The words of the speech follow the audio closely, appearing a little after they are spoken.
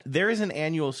There is an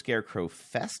annual Scarecrow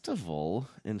Festival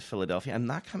in Philadelphia. I'm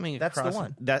not coming across. That's the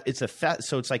one. That it's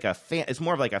so it's like it's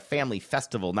more of like a family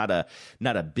festival, not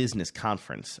a business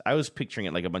conference. I was picturing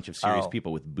it like a bunch of serious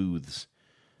people with booths.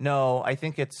 No, I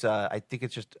think it's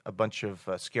just a bunch of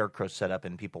scarecrows set up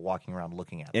and people walking around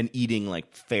looking at them. And eating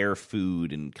like fair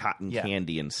food and cotton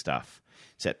candy and stuff.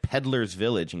 It's at Peddler's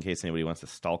Village in case anybody wants to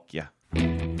stalk you.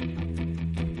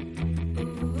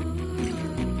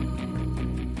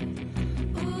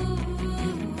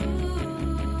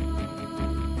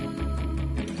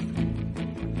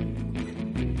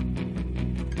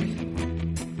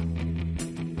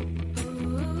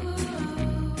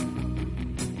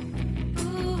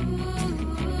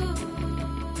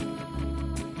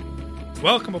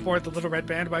 Welcome aboard the Little Red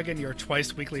Bandwagon, your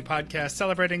twice-weekly podcast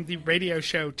celebrating the radio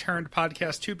show turned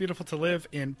podcast Too Beautiful to Live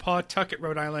in Pawtucket,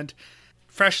 Rhode Island.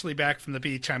 Freshly back from the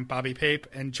beach, I'm Bobby Pape,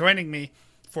 and joining me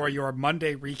for your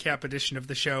Monday recap edition of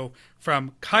the show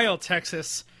from Kyle,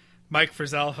 Texas, Mike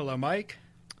Frizzell. Hello, Mike.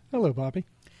 Hello, Bobby.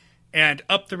 And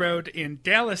up the road in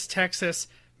Dallas, Texas,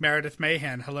 Meredith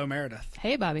Mahan. Hello, Meredith.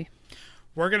 Hey, Bobby.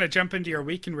 We're going to jump into your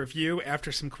week in review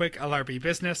after some quick LRB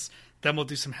business. Then we'll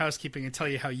do some housekeeping and tell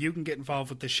you how you can get involved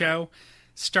with the show.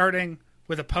 Starting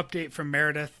with a pup date from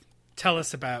Meredith. Tell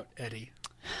us about Eddie.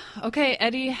 Okay,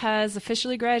 Eddie has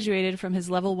officially graduated from his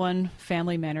level 1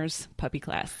 family manners puppy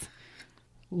class.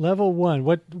 Level 1.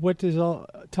 What is all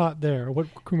taught there? What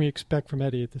can we expect from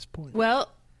Eddie at this point?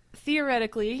 Well,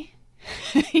 theoretically,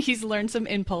 he's learned some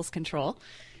impulse control.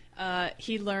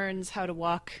 He learns how to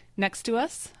walk next to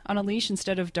us on a leash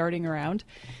instead of darting around.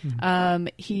 Mm-hmm.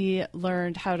 He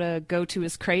learned how to go to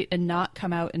his crate and not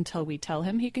come out until we tell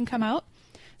him he can come out.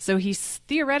 So he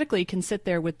theoretically can sit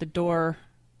there with the door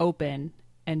open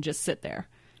and just sit there.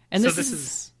 And so this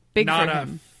is big for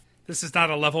him. This is not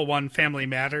a level 1 Family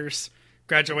Matters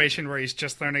graduation where he's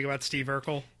just learning about Steve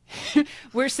Urkel.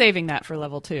 We're saving that for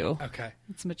level 2. Okay.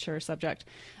 It's a mature subject.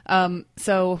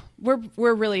 So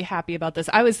we're really happy about this.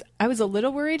 I was a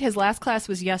little worried. His last class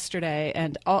was yesterday,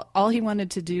 and all he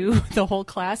wanted to do the whole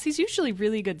class. He's usually a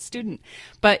really good student,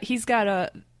 but he's got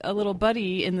a little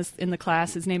buddy in the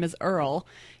class. His name is Earl.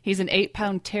 He's an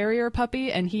 8-pound terrier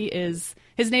puppy, and his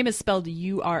name is spelled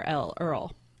URL,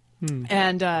 Earl.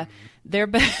 And they're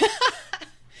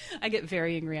I get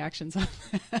varying reactions on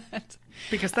that.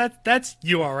 Because that's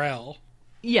URL.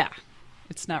 Yeah.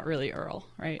 It's not really Earl,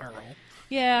 right? Earl.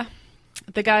 Yeah.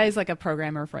 The guy's like a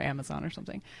programmer for Amazon or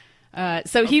something.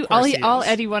 So all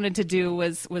Eddie wanted to do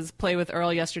was play with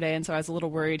Earl yesterday, and so I was a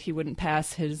little worried he wouldn't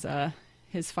pass his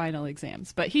final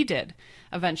exams. But he did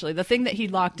eventually. The thing that he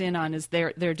locked in on is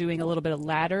they're doing a little bit of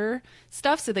ladder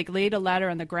stuff. So they laid a ladder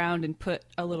on the ground and put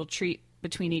a little treat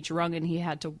between each rung, and he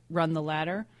had to run the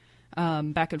ladder.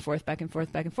 Back and forth, back and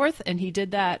forth, back and forth. And he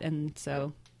did that, and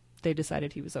so they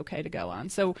decided he was okay to go on.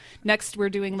 So next we're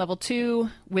doing level 2,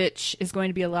 which is going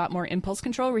to be a lot more impulse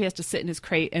control, where he has to sit in his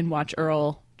crate and watch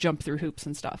Earl jump through hoops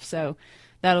and stuff. So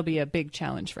that'll be a big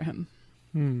challenge for him.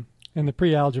 And the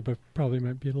pre-algebra probably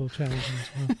might be a little challenging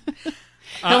as well.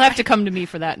 He'll have to come to me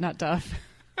for that, not Duff.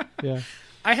 Yeah.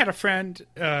 I had a friend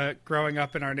growing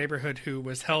up in our neighborhood who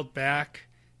was held back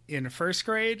in first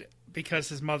grade because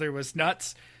his mother was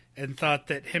nuts and thought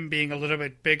that him being a little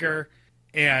bit bigger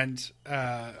and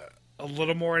a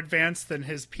little more advanced than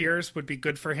his peers would be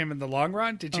good for him in the long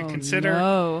run. Did you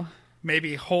consider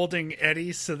maybe holding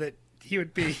Eddie so that he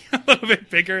would be a little bit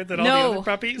bigger than all the other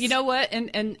puppies? You know what?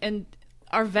 And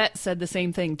our vet said the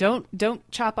same thing.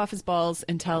 Don't chop off his balls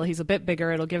until he's a bit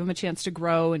bigger. It'll give him a chance to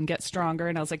grow and get stronger.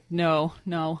 And I was like, no.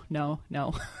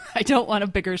 I don't want a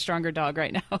bigger, stronger dog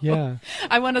right now. Yeah.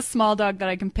 I want a small dog that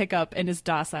I can pick up and is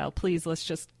docile. Please, let's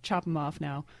just chop him off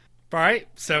now. All right.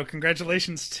 So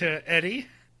congratulations to Eddie.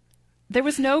 There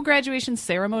was no graduation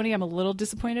ceremony. I'm a little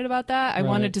disappointed about that. I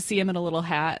wanted to see him in a little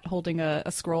hat holding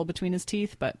a scroll between his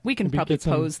teeth, but we can probably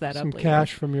pose that up later. Some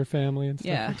cash from your family and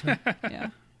stuff. Yeah.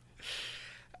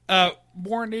 Yeah.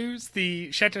 More news.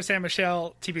 The Chateau Saint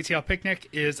Michel TBTL picnic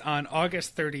is on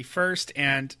August 31st,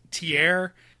 and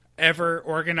Tier, ever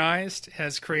organized,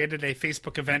 has created a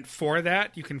Facebook event for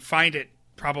that. You can find it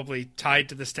probably tied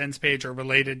to the Stens page or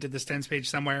related to the Stens page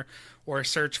somewhere, or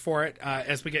search for it.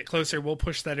 As we get closer, we'll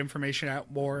push that information out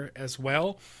more as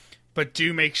well. But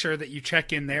do make sure that you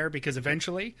check in there, because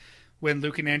eventually, when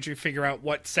Luke and Andrew figure out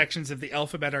what sections of the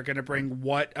alphabet are going to bring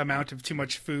what amount of too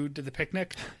much food to the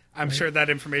picnic, I'm sure that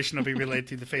information will be relayed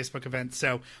through the Facebook event.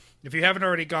 So if you haven't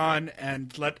already gone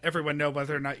and let everyone know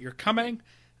whether or not you're coming,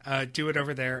 do it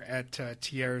over there at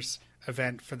Tier's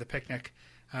event for the picnic.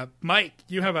 Mike,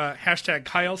 you have a hashtag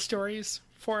Kyle stories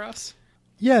for us?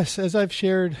 Yes, as I've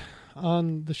shared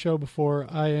on the show before,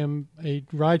 I am a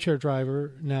rideshare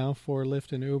driver now for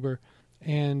Lyft and Uber,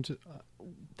 and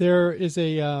there is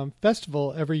a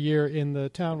festival every year in the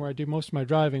town where I do most of my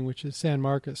driving, which is San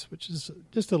Marcos, which is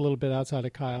just a little bit outside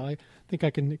of Kyle. I think I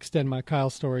can extend my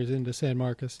Kyle stories into San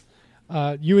Marcos.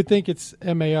 You would think it's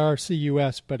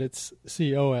Marcus, but it's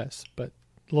Cos, but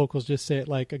locals just say it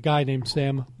like a guy named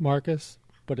Sam Marcus,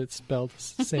 but it's spelled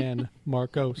San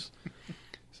Marcos.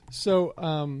 So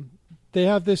they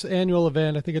have this annual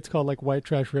event. I think it's called like White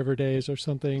Trash River Days or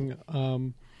something,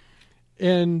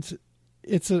 and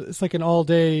it's like an all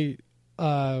day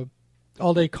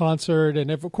concert, and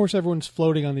of course everyone's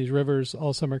floating on these rivers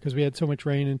all summer because we had so much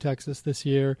rain in Texas this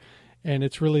year, and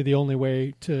it's really the only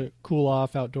way to cool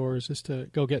off outdoors is to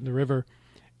go get in the river,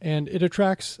 and it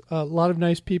attracts a lot of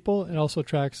nice people and also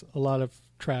attracts a lot of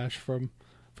trash from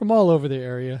all over the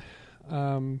area.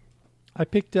 I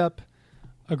picked up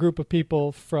a group of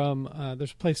people from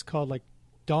there's a place called like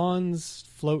Dawn's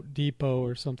Float Depot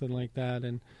or something like that,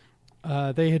 and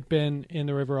they had been in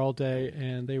the river all day,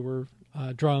 and they were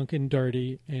drunk and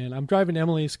dirty. And I'm driving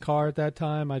Emily's car at that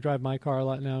time. I drive my car a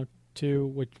lot now,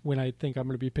 too, when I think I'm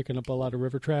going to be picking up a lot of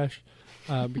river trash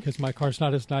because my car's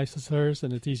not as nice as hers,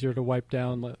 and it's easier to wipe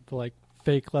down the like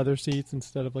fake leather seats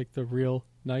instead of like the real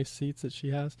nice seats that she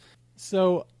has.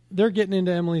 So they're getting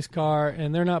into Emily's car,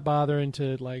 and they're not bothering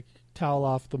to like towel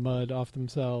off the mud off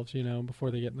themselves,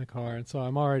 before they get in the car. And so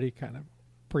I'm already kind of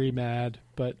pre-mad,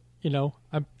 but,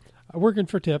 I'm working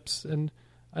for tips, and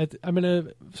I'm in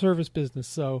a service business,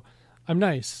 so I'm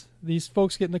nice. These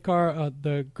folks get in the car.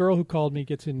 The girl who called me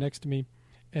gets in next to me,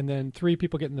 and then 3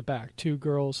 people get in the back, 2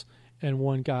 girls and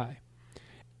 1 guy.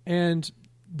 And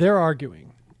they're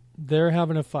arguing. They're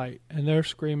having a fight, and they're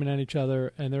screaming at each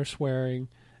other, and they're swearing.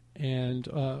 And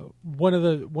one of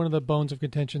the bones of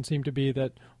contention seemed to be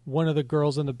that one of the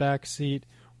girls in the back seat,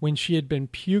 when she had been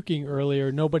puking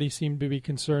earlier, nobody seemed to be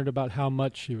concerned about how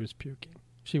much she was puking.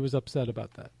 She was upset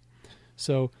about that.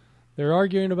 So they're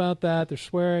arguing about that. They're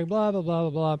swearing, blah, blah, blah, blah,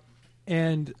 blah.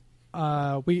 And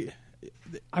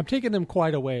I'm taking them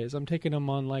quite a ways. I'm taking them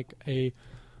on like a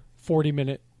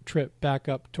 40-minute trip back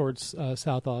up towards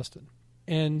South Austin.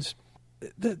 And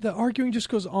the arguing just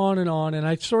goes on, and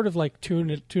I sort of like tune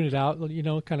it out,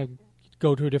 kind of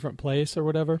go to a different place or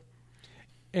whatever.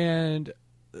 And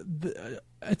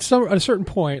at a certain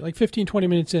point, like 15, 20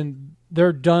 minutes in,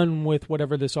 they're done with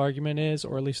whatever this argument is,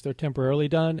 or at least they're temporarily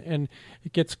done, and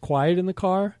it gets quiet in the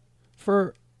car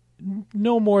for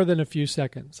no more than a few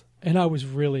seconds. And I was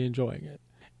really enjoying it.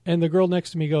 And the girl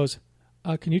next to me goes,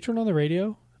 can you turn on the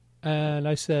radio? And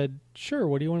I said, sure,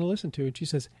 what do you want to listen to? And she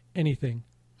says, anything.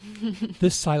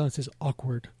 This silence is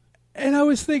awkward. And I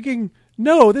was thinking,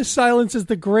 no, this silence is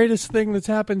the greatest thing that's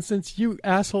happened since you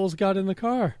assholes got in the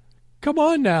car. Come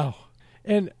on now.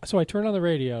 And so I turn on the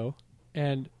radio,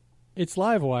 and it's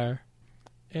Livewire.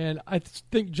 And I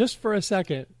think just for a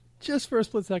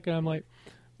split second, I'm like,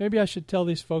 maybe I should tell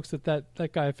these folks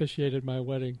that guy officiated my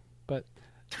wedding. But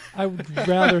I would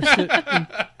rather sit in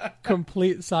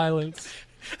complete silence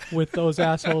with those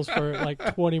assholes for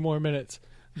like 20 more minutes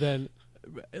than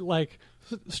like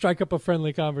strike up a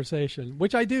friendly conversation,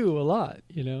 which I do a lot,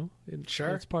 Sure.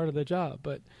 It's part of the job.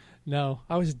 But no,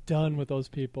 I was done with those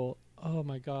people. Oh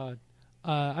my God.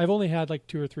 I've only had like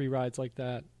 2 or 3 rides like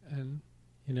that, and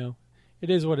it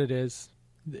is what it is.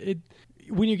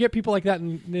 When you get people like that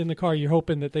in the car, you're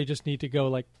hoping that they just need to go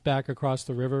like back across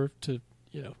the river to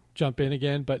jump in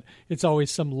again, but it's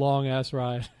always some long ass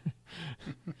ride.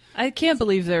 I can't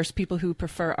believe there's people who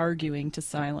prefer arguing to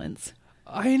silence.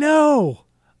 I know.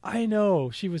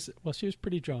 She was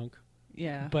pretty drunk.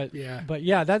 Yeah. But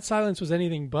yeah, that silence was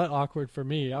anything but awkward for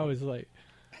me. I was like,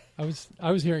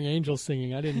 I was hearing angels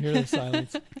singing. I didn't hear the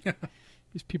silence.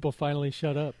 These people finally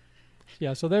shut up.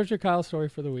 Yeah. So there's your Kyle story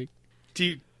for the week.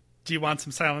 Do you want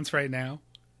some silence right now?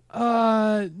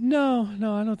 No.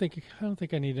 I don't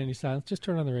think I need any silence. Just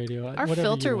turn on the radio. Our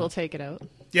filter will take it out.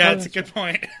 Yeah, that's a good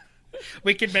point.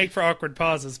 We could make for awkward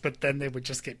pauses, but then they would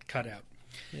just get cut out.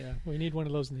 Yeah, we need one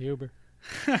of those in the Uber.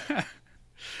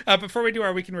 Before we do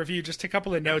our weekend review, just a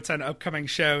couple of notes on upcoming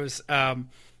shows.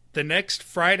 The next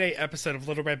Friday episode of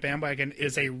Little Red Bandwagon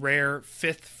is a rare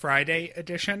 5th Friday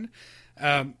edition.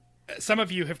 Some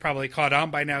of you have probably caught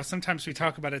on by now. Sometimes we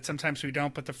talk about it, sometimes we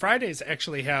don't. But the Fridays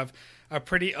actually have a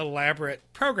pretty elaborate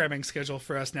programming schedule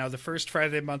for us now. The first Friday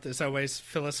of the month is always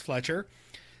Phyllis Fletcher.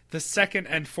 The second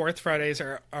and fourth Fridays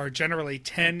are generally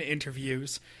 10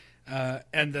 interviews.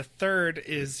 And the third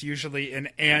is usually an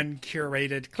Anne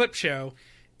curated clip show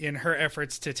in her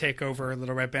efforts to take over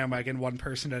Little Red Bandwagon one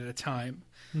person at a time.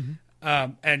 Mm-hmm.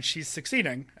 and she's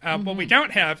succeeding. What we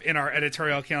don't have in our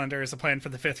editorial calendar is a plan for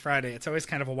the fifth Friday. It's always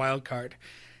kind of a wild card.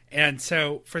 And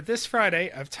so for this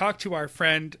Friday, I've talked to our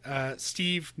friend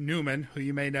Steve Newman, who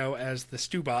you may know as the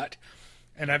Stewbot,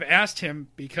 and I've asked him,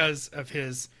 because of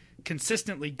his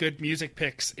consistently good music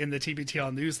picks in the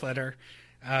TBTL newsletter,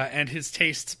 and his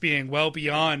tastes being well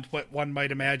beyond what one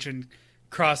might imagine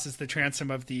crosses the transom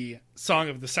of the Song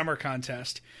of the Summer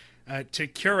contest, to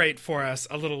curate for us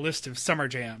a little list of summer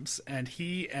jams. And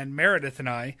he and Meredith and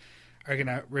I are going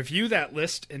to review that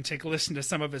list and take a listen to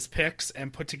some of his picks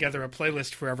and put together a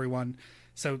playlist for everyone.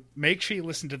 So make sure you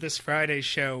listen to this Friday's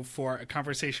show for a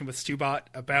conversation with Stewbot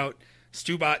about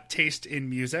Stewbot taste in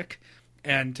music.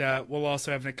 And we'll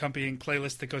also have an accompanying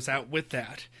playlist that goes out with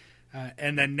that.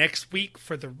 And then next week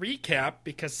for the recap,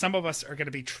 because some of us are going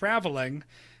to be traveling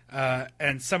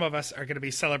and some of us are going to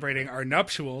be celebrating our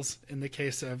nuptials, in the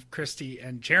case of Christy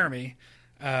and Jeremy,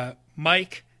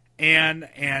 Mike, Anne,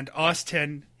 and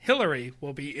Austin, Hillary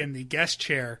will be in the guest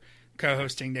chair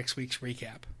co-hosting next week's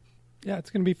recap. Yeah,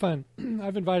 it's going to be fun.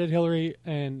 I've invited Hillary,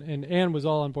 and Anne was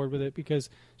all on board with it because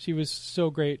she was so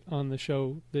great on the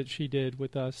show that she did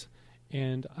with us.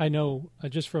 And I know,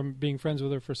 just from being friends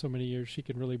with her for so many years, she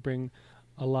can really bring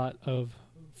a lot of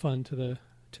fun to the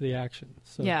action.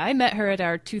 So. Yeah, I met her at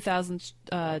our 2000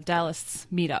 Dallas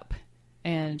meetup,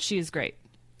 and she is great.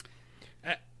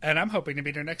 And I'm hoping to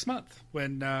meet her next month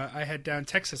when I head down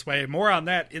Texas way. More on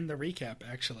that in the recap,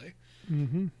 actually.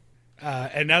 Mm-hmm.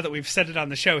 And now that we've said it on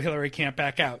the show, Hillary can't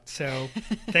back out. So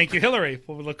thank you, Hillary.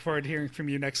 We'll look forward to hearing from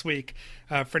you next week.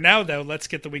 For now, though, let's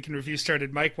get the Week in Review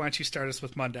started. Mike, why don't you start us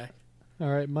with Monday? All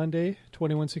right, Monday,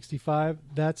 2165.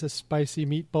 That's a spicy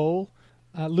meat bowl.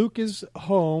 Luke is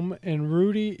home, and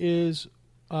Rudy is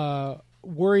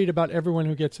worried about everyone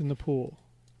who gets in the pool.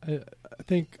 I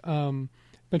think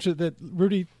mentioned that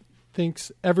Rudy thinks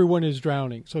everyone is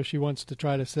drowning, so she wants to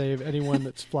try to save anyone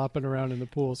that's flopping around in the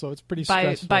pool. So it's pretty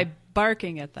stressful. By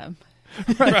barking at them.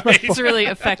 Right. It's a really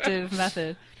effective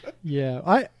method.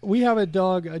 Yeah, we have a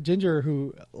dog, Ginger,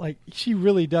 who she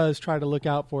really does try to look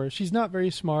out for us. She's not very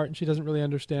smart, and she doesn't really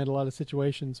understand a lot of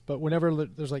situations. But whenever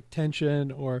there's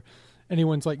tension or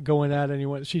anyone's going at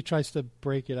anyone, she tries to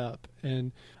break it up.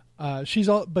 And she's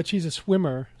a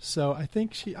swimmer, so I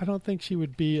don't think she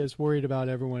would be as worried about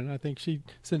everyone. I think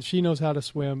since she knows how to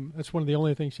swim, that's one of the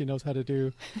only things she knows how to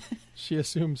do. She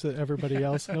assumes that everybody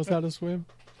else knows how to swim.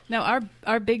 Now,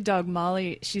 our big dog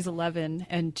Molly, she's 11,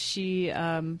 and she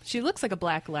looks like a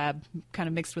black lab, kind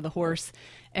of mixed with a horse,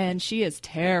 and she is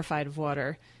terrified of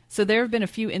water. So there have been a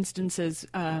few instances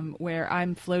where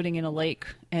I'm floating in a lake,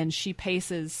 and she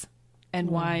paces and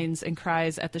whines and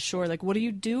cries at the shore, like, "What are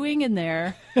you doing in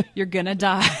there? You're gonna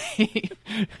die."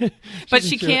 But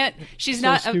she can't. She's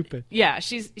not stupid. Yeah,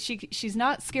 she's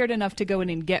not scared enough to go in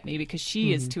and get me because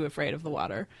she is too afraid of the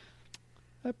water.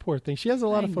 That poor thing. She has a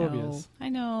lot of phobias. I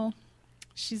know.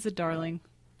 She's a darling.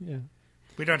 Yeah.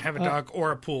 We don't have a dog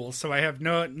or a pool, so I have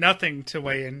nothing to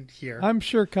weigh in here. I'm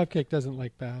sure Cupcake doesn't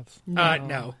like baths.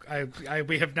 No.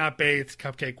 We have not bathed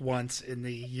Cupcake once in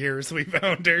the years we've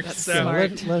owned her. That's so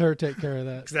smart. Let her take care of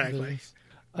that. Exactly.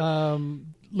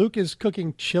 Luke is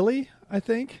cooking chili, I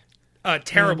think.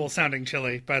 Terrible sounding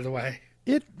chili, by the way.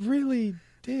 It really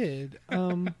did.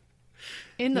 In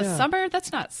the summer,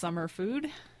 that's not summer food.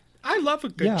 I love a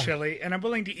good chili, and I'm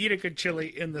willing to eat a good chili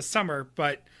in the summer,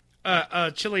 but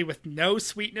a chili with no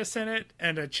sweetness in it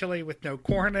and a chili with no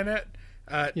corn in it,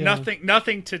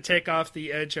 nothing to take off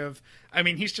the edge of. I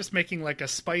mean, he's just making a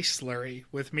spice slurry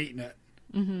with meat in it.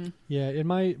 Mm-hmm. Yeah, in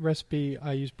my recipe,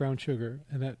 I use brown sugar,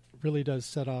 and that really does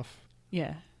set off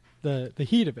the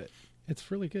heat of it.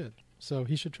 It's really good, so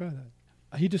he should try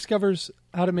that. He discovers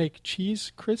how to make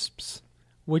cheese crisps,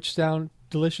 which sound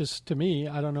delicious to me.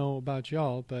 I don't know about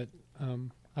y'all, but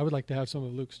I would like to have some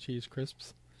of Luke's cheese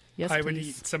crisps. Yes, I would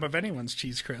eat some of anyone's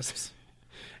cheese crisps.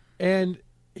 And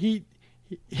he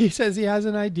says he has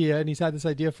an idea, and he's had this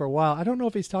idea for a while. I don't know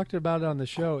if he's talked about it on the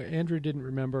show. Andrew didn't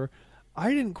remember.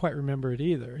 I didn't quite remember it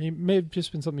either. It may have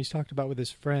just been something he's talked about with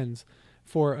his friends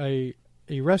for a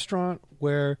restaurant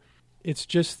where it's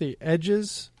just the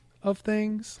edges of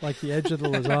things, like the edge of the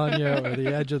lasagna or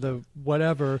the edge of the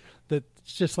whatever, that's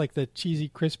just like the cheesy,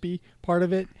 crispy part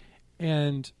of it.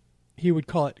 And he would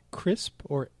call it crisp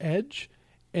or edge.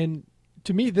 And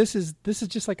to me, this is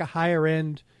just like a higher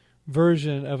end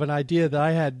version of an idea that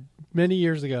I had many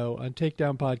years ago on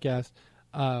Takedown Podcast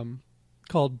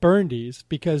called Burndies,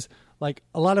 because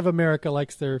a lot of America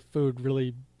likes their food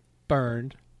really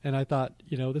burned. And I thought,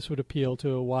 this would appeal to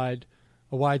a wide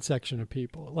section of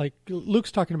people. Like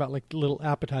Luke's talking about little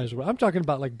appetizers. I'm talking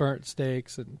about burnt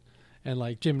steaks and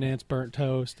like Jim Nantz burnt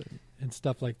toast and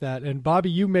stuff like that. And Bobby,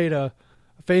 you made a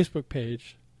Facebook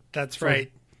page. That's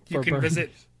right. You can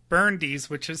visit Burndies,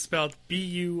 which is spelled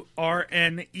BURNEDY''S,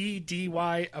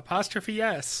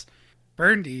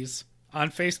 Burndies, on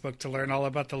Facebook to learn all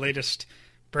about the latest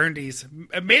Burndies,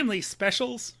 mainly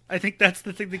specials. I think that's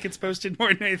the thing that gets posted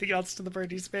more than anything else to the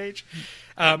Burndies page.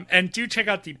 And do check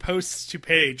out the posts to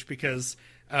page, because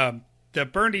the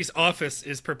Burndies office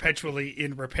is perpetually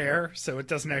in repair, so it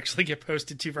doesn't actually get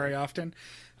posted to very often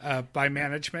by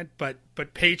management. But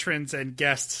patrons and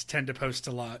guests tend to post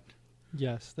a lot.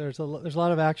 Yes, there's a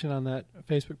lot of action on that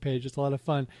Facebook page. It's a lot of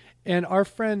fun. And our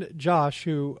friend Josh,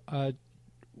 who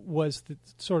was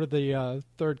sort of the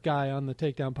third guy on the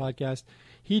Takedown podcast,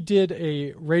 he did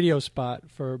a radio spot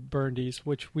for Burndies,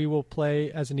 which we will play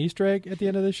as an Easter egg at the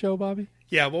end of the show, Bobby.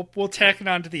 Yeah, we'll tack it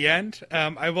on to the end.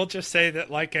 I will just say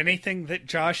that, like anything that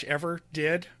Josh ever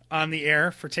did on the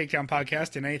air for Takedown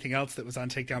Podcast and anything else that was on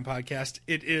Takedown Podcast,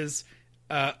 it is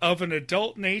of an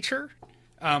adult nature.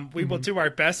 We will do our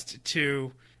best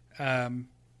to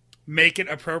make it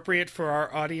appropriate for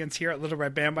our audience here at Little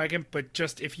Red Bandwagon, but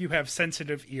just if you have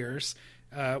sensitive ears,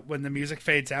 when the music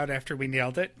fades out after we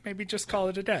nailed it, maybe just call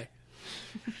it a day.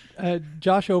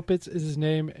 Josh Opitz is his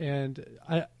name, and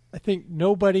I think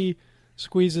nobody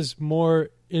squeezes more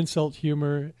insult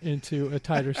humor into a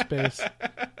tighter space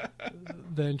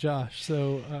than Josh.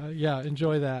 So, yeah,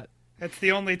 enjoy that. That's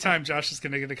the only time Josh is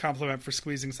going to get a compliment for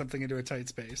squeezing something into a tight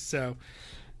space. So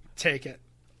take it.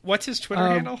 What's his Twitter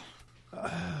handle?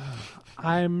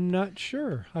 I'm not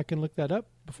sure. I can look that up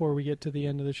before we get to the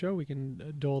end of the show. We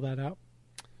can dole that out.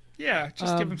 Yeah,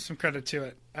 just give him some credit to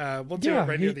it. We'll do it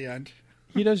right near the end.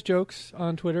 He does jokes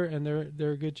on Twitter, and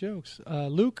they're good jokes.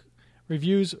 Luke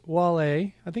reviews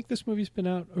Wall-E. I think this movie's been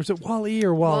out. Or is it Wall-E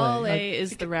or Wall-E? Wall-E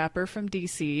is the rapper from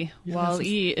DC. Yes,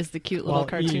 Wall-E is the cute little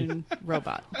cartoon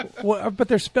robot. Well, but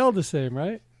they're spelled the same,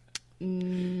 right?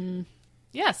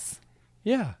 Yes.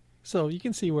 Yeah. So you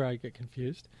can see where I get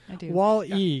confused. I do.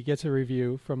 Wall-E gets a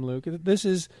review from Luke. This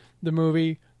is the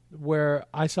movie where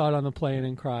I saw it on the plane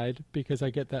and cried because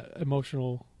I get that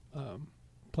emotional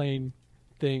plane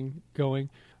thing going.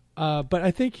 But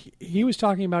I think he was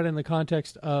talking about it in the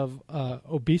context of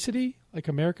obesity, like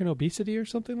American obesity or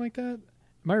something like that.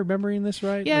 Am I remembering this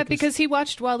right? Yeah, like because he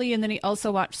watched Wall-E and then he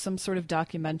also watched some sort of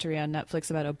documentary on Netflix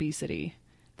about obesity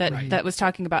that was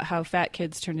talking about how fat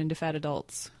kids turn into fat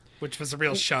adults. Which was a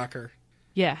real shocker.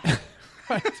 Yeah.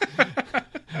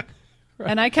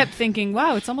 And I kept thinking,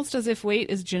 wow, it's almost as if weight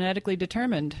is genetically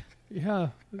determined. Yeah,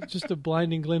 just a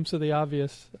blinding glimpse of the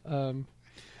obvious.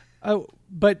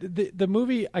 But the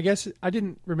movie, I guess I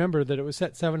didn't remember that it was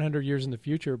set 700 years in the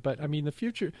future. But I mean, the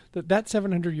future, that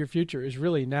 700-year future is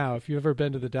really now. If you've ever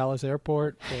been to the Dallas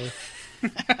airport, or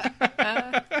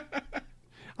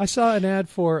I saw an ad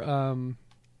for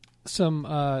some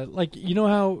like, you know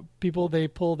how people, they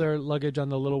pull their luggage on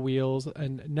the little wheels,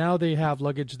 and now they have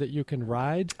luggage that you can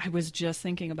ride. I was just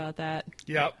thinking about that.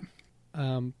 Yep.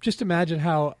 Just imagine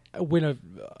how when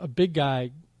a big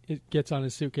guy gets on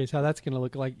his suitcase, how that's going to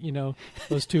look like, you know,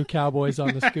 those two cowboys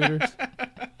on the scooters.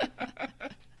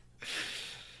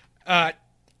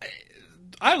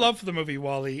 I love the movie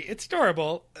Wall-E. It's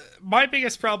adorable. My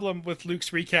biggest problem with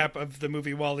Luke's recap of the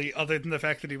movie Wall-E, other than the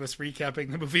fact that he was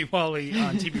recapping the movie Wall-E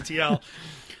on TBTL,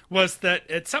 was that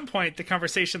at some point the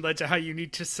conversation led to how you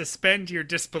need to suspend your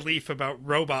disbelief about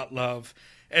robot love,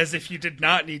 as if you did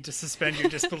not need to suspend your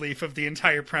disbelief of the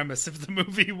entire premise of the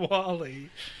movie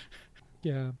Wall-E.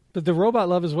 Yeah, but the robot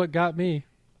love is what got me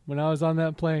when I was on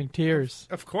that plane. Tears.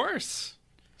 Of course.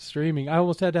 Streaming. I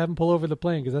almost had to have him pull over the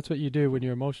plane, because that's what you do when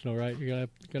you're emotional, right? You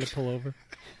gotta pull over.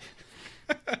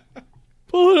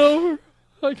 Pull it over.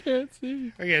 I can't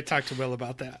see. I gotta talk to Will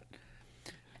about that.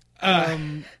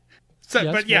 Yes,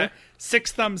 but yeah,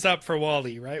 6 thumbs up for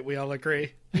Wall-E, right? We all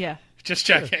agree. Yeah. Just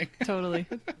checking. Totally.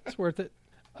 It's worth it.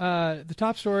 The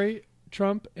top story: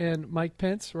 Trump and Mike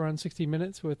Pence were on 60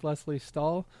 Minutes with Leslie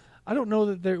Stahl. I don't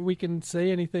know that we can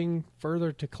say anything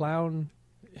further to clown.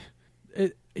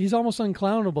 He's almost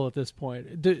unclownable at this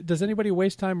point. Does anybody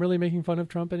waste time really making fun of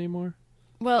Trump anymore?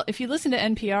 Well, if you listen to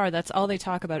NPR, that's all they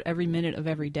talk about every minute of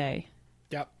every day.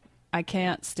 Yep. I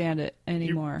can't stand it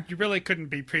anymore. You really couldn't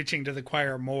be preaching to the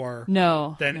choir more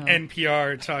than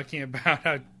NPR talking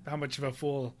about how much of a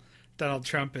fool Donald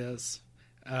Trump is.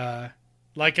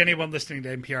 Like anyone listening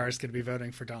to NPR is going to be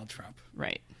voting for Donald Trump.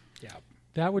 Right. Yeah.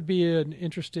 That would be an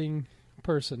interesting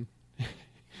person.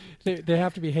 They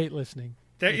have to be hate listening.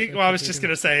 I was just going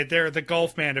to say, they're the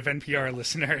golf man of NPR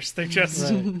listeners. They're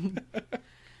just... Right.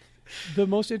 The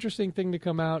most interesting thing to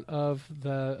come out of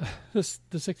the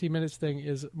 60 Minutes thing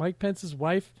is Mike Pence's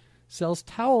wife sells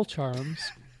towel charms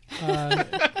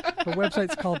Her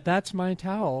website's called That's My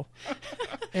Towel.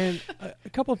 And a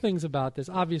couple of things about this.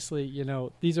 Obviously,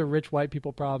 these are rich white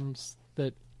people problems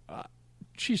that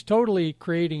she's totally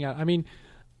creating. I mean,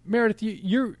 Meredith,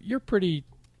 you're pretty,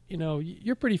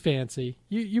 you're pretty fancy.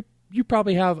 You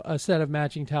probably have a set of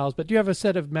matching towels, but do you have a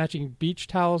set of matching beach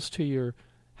towels to your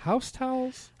house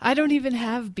towels? I don't even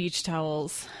have beach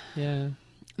towels. Yeah.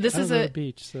 This is a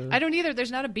beach. So. I don't either.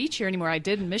 There's not a beach here anymore. I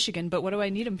did in Michigan, but what do I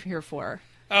need them here for?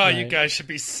 Oh, right. You guys should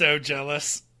be so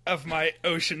jealous of my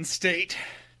ocean state.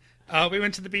 We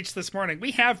went to the beach this morning.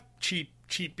 We have cheap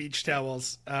beach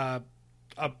towels.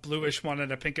 A bluish one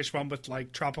and a pinkish one with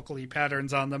like tropically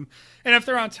patterns on them. And if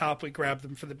they're on top, we grab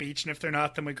them for the beach. And if they're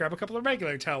not, then we grab a couple of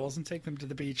regular towels and take them to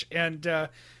the beach. And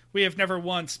we have never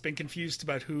once been confused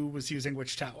about who was using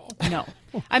which towel. No.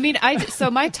 I mean,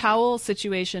 so my towel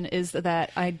situation is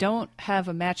that I don't have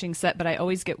a matching set, but I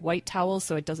always get white towels,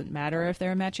 so it doesn't matter if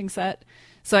they're a matching set.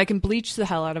 So I can bleach the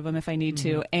hell out of them if I need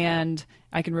to, and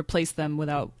I can replace them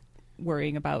without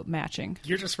worrying about matching.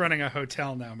 You're just running a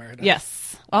hotel now, Meredith.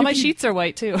 Yes. All my sheets are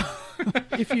white, too.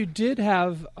 If you did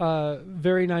have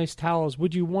very nice towels,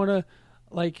 would you want to,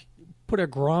 like, put a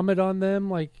grommet on them?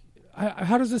 Like,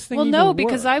 how does this thing even work?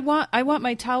 Because I want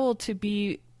my towel to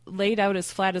be laid out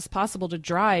as flat as possible to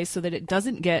dry so that it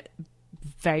doesn't get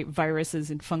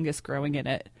viruses and fungus growing in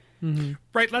it. Mm-hmm.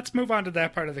 Right, let's move on to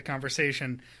that part of the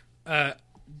conversation.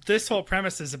 This whole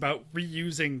premise is about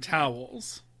reusing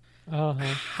towels. Uh-huh.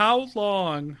 How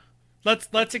long?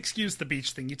 Let's excuse the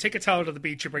beach thing. You take a towel to the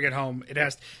beach, you bring it home.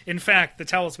 In fact, the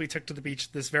towels we took to the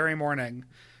beach this very morning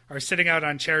are sitting out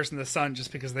on chairs in the sun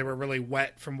just because they were really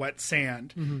wet from wet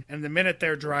sand. Mm-hmm. And the minute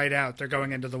they're dried out, they're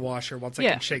going into the washer once I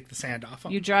can shake the sand off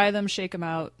them. You dry them, shake them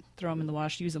out, throw them in the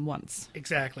wash, use them once.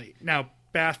 Exactly. Now,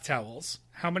 bath towels.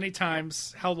 How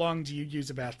long do you use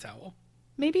a bath towel?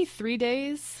 Maybe 3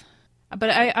 days. But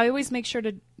I always make sure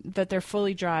that they're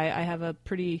fully dry. I have a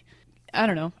pretty, I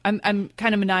don't know. I'm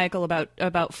kind of maniacal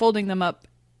about folding them up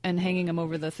and hanging them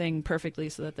over the thing perfectly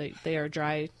so that they are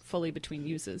dry fully between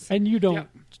uses. And you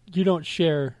don't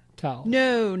share towels?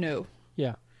 No.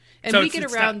 Yeah. And so we get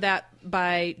around that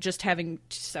by just having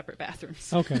separate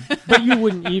bathrooms. Okay. But you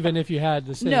wouldn't even if you had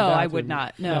the same bathroom. I would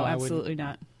not. No, absolutely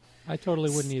not. I totally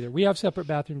wouldn't either. We have separate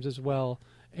bathrooms as well,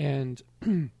 and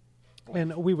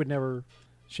we would never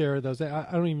share those. I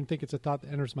don't even think it's a thought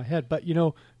that enters my head. But,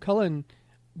 Cullen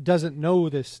doesn't know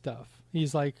this stuff.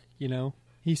 He's like,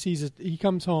 he sees it. He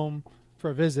comes home for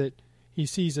a visit. He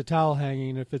sees a towel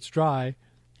hanging. If it's dry,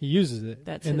 he uses it.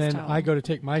 That's and his then towel. I go to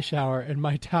take my shower, and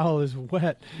my towel is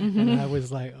wet. Mm-hmm. And I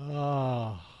was like,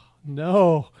 oh,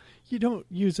 no. You don't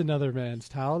use another man's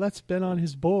towel. That's been on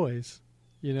his boys.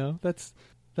 That's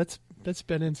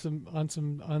been on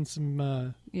some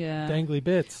dangly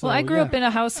bits. So, well, I grew up in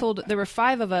a household. There were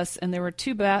 5 of us, and there were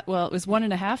 2 it was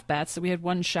 1.5 baths, so we had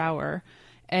 1 shower.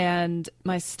 And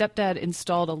my stepdad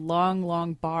installed a long,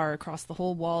 long bar across the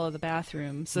whole wall of the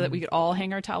bathroom so that we could all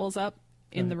hang our towels up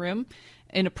in the room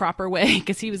in a proper way,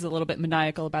 because he was a little bit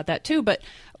maniacal about that too. But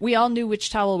we all knew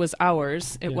which towel was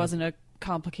ours. It wasn't a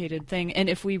complicated thing. And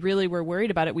if we really were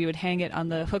worried about it, we would hang it on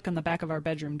the hook on the back of our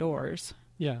bedroom doors.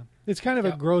 Yeah. It's kind of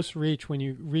a gross reach when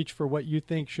you reach for what you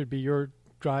think should be your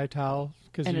dry towel.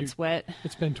 And it's wet.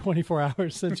 It's been 24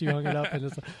 hours since you hung it up, and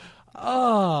it's like,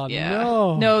 oh, yeah.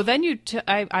 no. No, then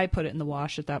I put it in the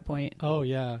wash at that point. Oh,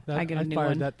 yeah. I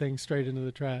fired that thing straight into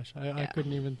the trash. I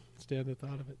couldn't even stand the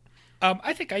thought of it.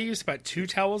 I think I use about 2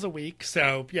 towels a week,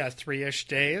 so 3-ish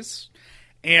days.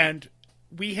 And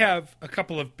we have a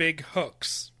couple of big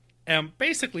hooks. And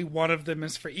basically one of them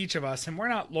is for each of us, and we're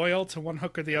not loyal to one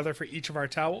hook or the other for each of our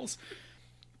towels.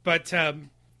 But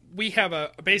we have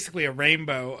basically a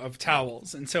rainbow of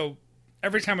towels, and so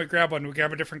every time we grab one, we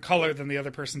grab a different color than the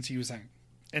other person's using.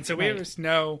 And so we just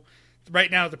know, right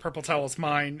now the purple towel is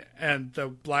mine, and the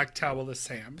black towel is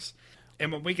Sam's.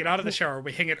 And when we get out of the shower,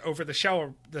 we hang it over the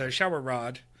shower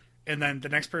rod, and then the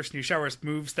next person who showers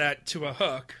moves that to a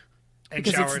hook. And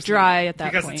because showers it's dry at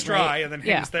that point. Because it's dry, right? and then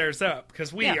hangs theirs up.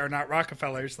 Because we are not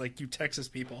Rockefellers like you Texas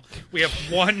people. We have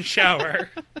one shower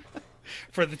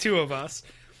for the 2 of us.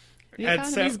 The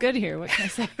economy's good here. What can I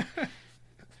say?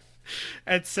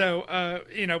 And so,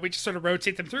 we just sort of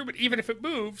rotate them through. But even if it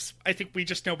moves, I think we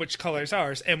just know which color is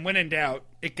ours. And when in doubt,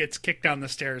 it gets kicked down the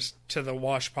stairs to the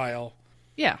wash pile.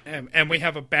 Yeah. And we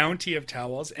have a bounty of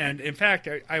towels. And in fact,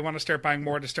 I want to start buying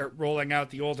more to start rolling out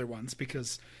the older ones.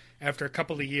 Because after a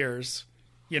couple of years,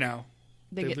 they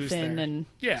get lose thin and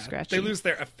scratchy. They lose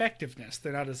their effectiveness.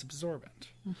 They're not as absorbent.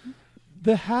 Mm-hmm.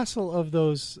 The hassle of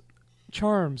those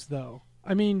charms, though.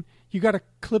 I mean, you got to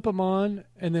clip them on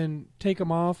and then take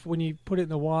them off when you put it in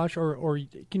the wash. Or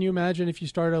can you imagine if you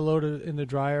started a load in the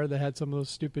dryer that had some of those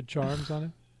stupid charms on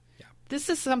it? Yeah. This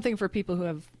is something for people who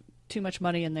have too much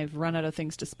money and they've run out of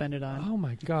things to spend it on. Oh,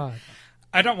 my God.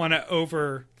 I don't want to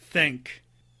overthink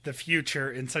the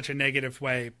future in such a negative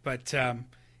way, but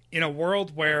in a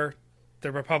world where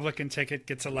the Republican ticket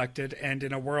gets elected, and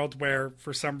in a world where,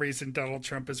 for some reason, Donald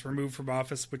Trump is removed from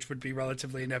office, which would be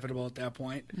relatively inevitable at that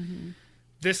point,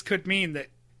 this could mean that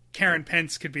Karen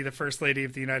Pence could be the First Lady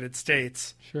of the United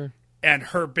States. Sure. And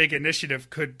her big initiative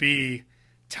could be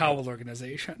towel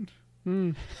organization.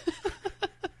 Don't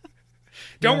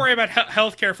worry about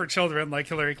health care for children like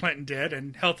Hillary Clinton did,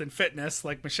 and health and fitness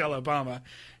like Michelle Obama.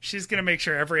 She's going to make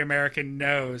sure every American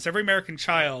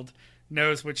child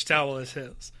knows which towel is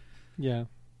his. Yeah.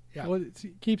 Well,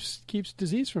 it keeps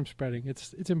disease from spreading.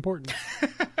 It's important.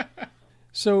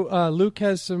 So Luke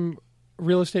has some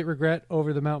real estate regret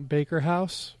over the Mount Baker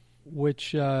house,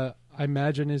 which I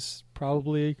imagine is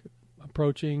probably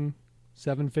approaching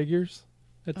 7 figures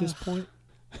at this point.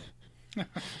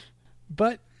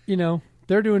 But,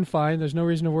 they're doing fine. There's no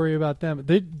reason to worry about them.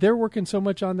 They're working so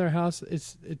much on their house.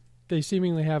 They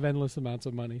seemingly have endless amounts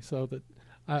of money, so that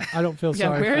I don't feel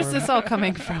sorry for them. Where is this all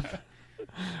coming from?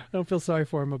 I don't feel sorry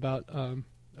for him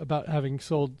about having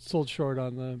sold short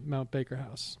on the Mount Baker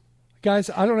house. Guys,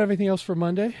 I don't have anything else for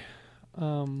Monday.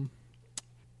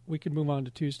 We can move on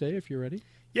to Tuesday if you're ready.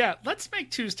 Yeah, let's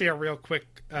make Tuesday a real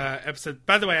quick episode.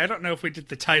 By the way, I don't know if we did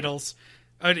the titles.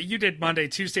 You did Monday.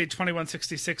 Tuesday,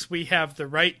 2166, we have The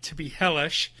Right to Be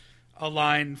Hellish, a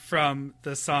line from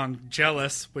the song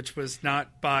Jealous, which was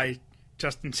not by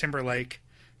Justin Timberlake,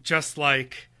 just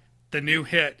like the new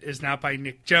hit is not by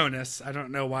Nick Jonas. I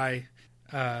don't know why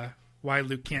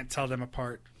Luke can't tell them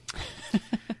apart.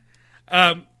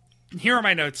 Here are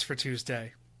my notes for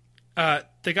Tuesday.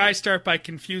 The guys start by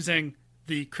confusing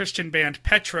the Christian band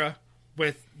Petra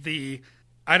with the,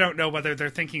 I don't know whether they're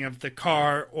thinking of the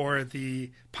car or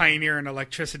the pioneer in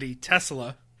electricity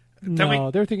Tesla.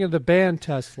 They're thinking of the band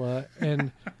Tesla,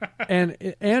 and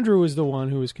Andrew was the one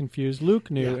who was confused.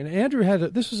 Luke knew, and Andrew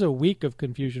this was a week of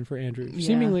confusion for Andrew. Yeah.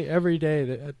 Seemingly every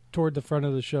day toward the front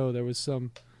of the show there was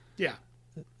some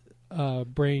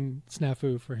brain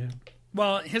snafu for him.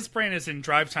 Well, his brain is in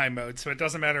drive time mode, so it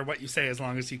doesn't matter what you say as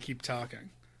long as you keep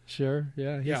talking. Sure,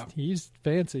 he's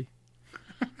fancy.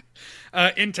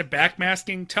 Into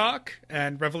backmasking talk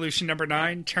and Revolution number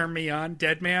 9, Turn Me On,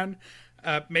 Dead Man.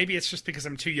 Maybe it's just because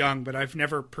I'm too young, but I've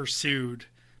never pursued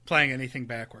playing anything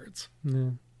backwards.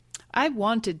 No. I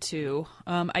wanted to.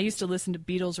 I used to listen to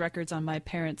Beatles records on my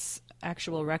parents'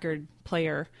 actual record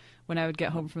player when I would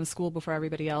get home from school before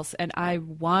everybody else, and I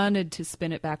wanted to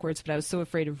spin it backwards, but I was so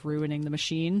afraid of ruining the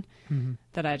machine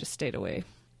that I just stayed away.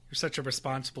 You're such a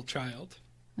responsible child.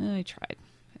 I tried.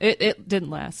 It didn't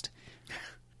last.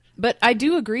 But I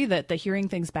do agree that the hearing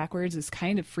things backwards is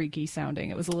kind of freaky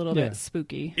sounding. It was a little bit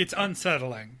spooky. It's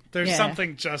unsettling. There's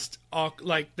something just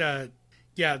like the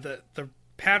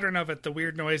pattern of it, the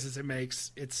weird noises it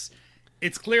makes.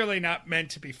 It's clearly not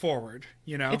meant to be forward,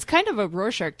 It's kind of a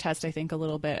Rorschach test, I think, a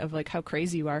little bit of like how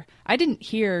crazy you are. I didn't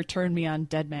hear Turn Me On,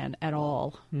 Dead Man at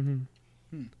all.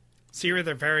 Mm-hmm. So you're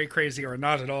either very crazy or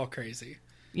not at all crazy.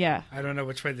 Yeah. I don't know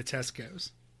which way the test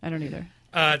goes. I don't either.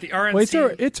 The RNC...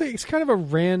 Well, it's kind of a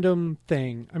random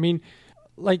thing. I mean,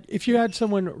 like if you had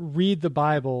someone read the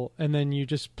Bible and then you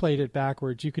just played it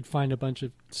backwards, you could find a bunch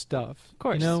of stuff. Of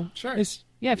course. Sure.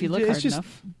 If you look hard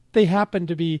enough. They happen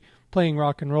to be playing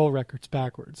rock and roll records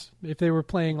backwards. If they were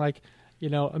playing like, a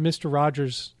Mr.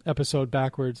 Rogers episode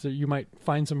backwards, you might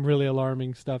find some really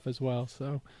alarming stuff as well.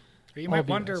 So you might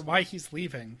wonder why he's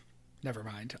leaving. Never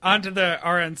mind. On to the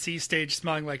RNC stage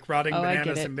smelling like rotting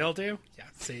bananas and mildew. Yeah,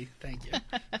 see, thank you.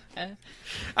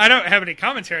 I don't have any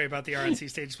commentary about the RNC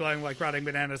stage smelling like rotting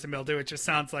bananas and mildew. It just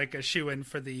sounds like a shoo-in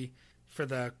for the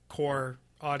core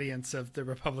audience of the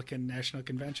Republican National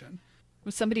Convention.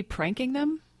 Was somebody pranking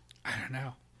them? I don't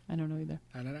know. I don't know either.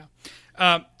 I don't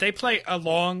know. They play a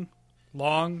long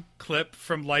clip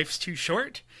from Life's Too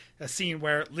Short, a scene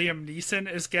where Liam Neeson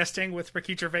is guesting with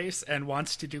Ricky Gervais and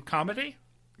wants to do comedy.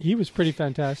 He was pretty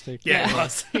fantastic. Yeah, he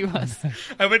was. He was.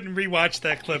 I went and rewatched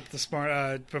that clip this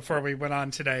morning before we went on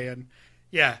today, and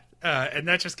and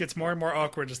that just gets more and more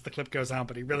awkward as the clip goes on,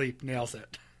 but he really nails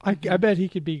it. I bet he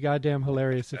could be goddamn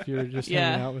hilarious if you were just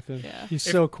hanging out with him. Yeah. He's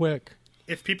so quick.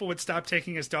 If people would stop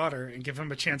taking his daughter and give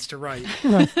him a chance to write.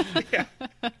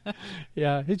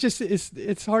 Yeah.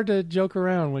 It's hard to joke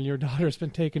around when your daughter's been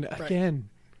taken again.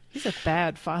 He's a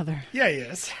bad father. Yeah, he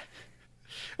is.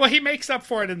 Well, he makes up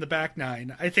for it in the back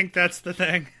 9. I think that's the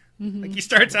thing. Mm-hmm. Like, he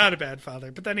starts out a bad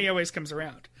father, but then he always comes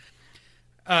around.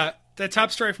 The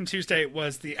top story from Tuesday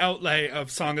was the outlay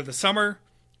of Song of the Summer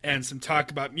and some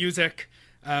talk about music.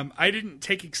 I didn't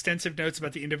take extensive notes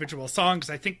about the individual songs.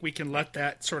 I think we can let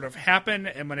that sort of happen,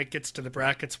 and when it gets to the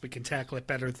brackets, we can tackle it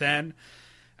better then.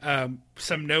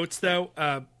 Some notes, though.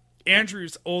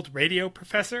 Andrew's old radio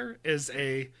professor is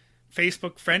a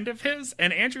Facebook friend of his,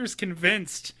 and Andrew's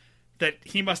convinced that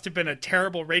he must have been a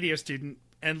terrible radio student,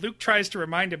 and Luke tries to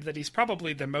remind him that he's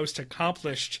probably the most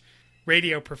accomplished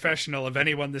radio professional of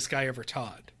anyone this guy ever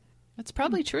taught. That's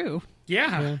probably true.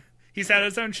 Yeah. He's had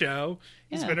his own show.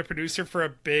 He's been a producer for a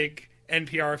big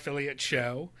NPR affiliate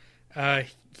show.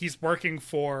 He's working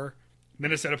for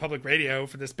Minnesota Public Radio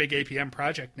for this big APM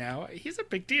project now. He's a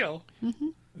big deal. Mm-hmm.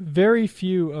 Very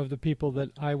few of the people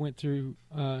that I went through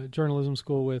journalism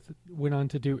school with went on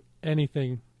to do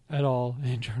anything at all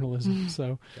in journalism.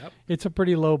 So it's a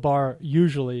pretty low bar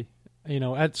usually,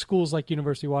 at schools like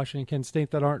University of Washington, Kent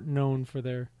State that aren't known for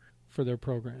their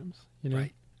programs,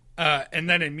 Right. And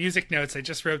then in music notes, I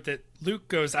just wrote that Luke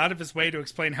goes out of his way to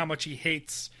explain how much he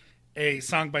hates a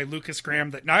song by Lucas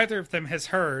Graham that neither of them has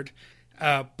heard,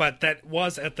 but that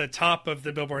was at the top of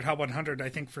the Billboard Hot 100, I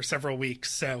think, for several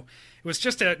weeks. So it was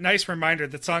just a nice reminder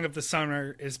that Song of the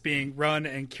Summer is being run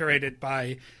and curated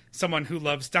by someone who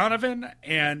loves Donovan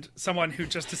and someone who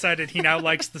just decided he now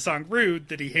likes the song Rude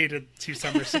that he hated 2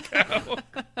 summers ago.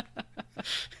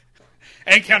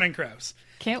 And Counting Crows.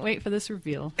 Can't wait for this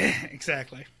reveal.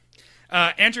 Exactly.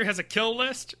 Andrew has a kill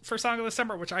list for Song of the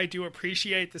Summer, which I do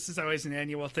appreciate. This is always an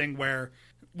annual thing where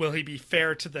will he be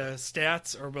fair to the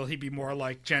stats or will he be more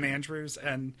like Jen Andrews?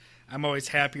 And I'm always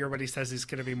happier when he says he's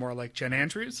going to be more like Jen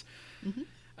Andrews.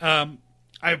 Mm-hmm.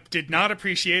 I did not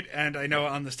appreciate, and I know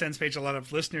on the Stens page a lot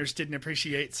of listeners didn't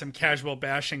appreciate, some casual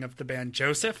bashing of the band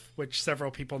Joseph, which several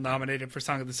people nominated for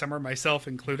Song of the Summer, myself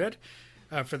included,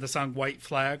 for the song White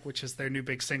Flag, which is their new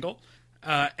big single.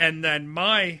 And then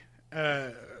my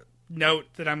note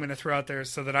that I'm going to throw out there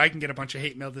so that I can get a bunch of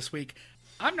hate mail this week,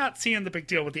 I'm not seeing the big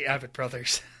deal with the Avett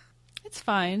Brothers. It's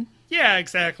fine. Yeah,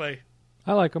 exactly.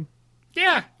 I like them.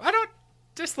 Yeah, I don't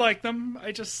dislike them.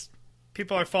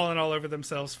 People are falling all over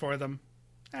themselves for them.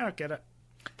 I don't get it.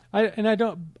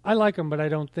 I like them, but I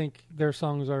don't think their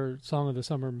songs are Song of the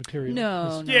Summer material.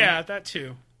 No. Yeah, that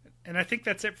too. And I think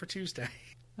that's it for Tuesday.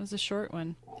 That was a short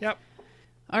one. Yep.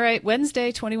 All right,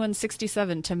 Wednesday,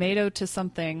 2167, Tomato to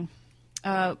Something.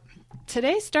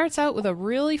 Today starts out with a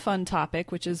really fun topic,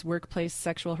 which is workplace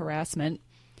sexual harassment.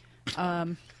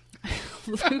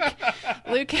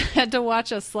 Luke had to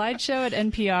watch a slideshow at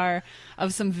NPR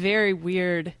of some very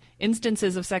weird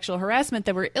instances of sexual harassment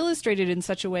that were illustrated in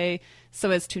such a way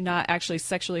so as to not actually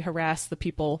sexually harass the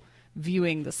people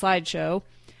viewing the slideshow.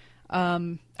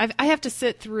 I have to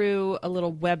sit through a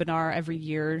little webinar every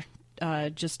year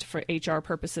just for HR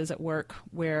purposes at work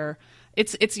where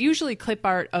it's usually clip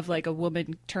art of like a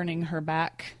woman turning her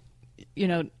back,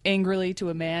 angrily to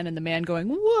a man and the man going,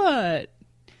 "What?"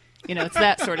 It's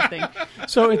that sort of thing.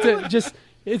 So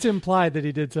it's implied that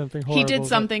he did something horrible. He did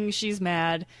something, she's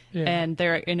mad, and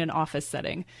they're in an office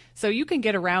setting. So you can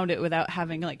get around it without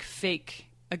having like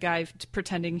a guy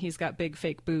pretending he's got big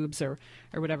fake boobs or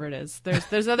whatever it is.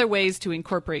 There's other ways to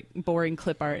incorporate boring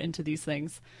clip art into these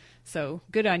things. So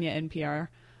good on you, NPR.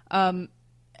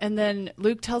 And then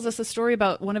Luke tells us a story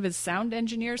about one of his sound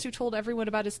engineers who told everyone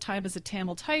about his time as a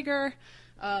Tamil tiger,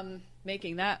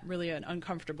 making that really an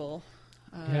uncomfortable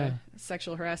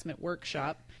sexual harassment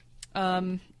workshop.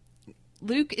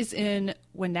 Luke is in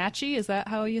Wenatchee. Is that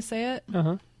how you say it?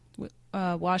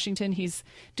 Uh-huh. Washington. He's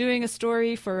doing a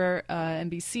story for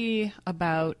NBC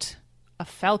about a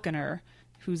falconer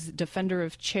who's a defender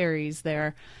of cherries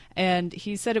there. And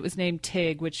he said it was named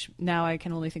Tig, which now I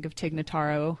can only think of Tig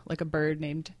Notaro, like a bird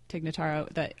named Tig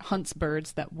Notaro that hunts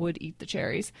birds that would eat the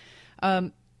cherries.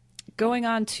 Going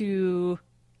on to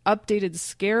updated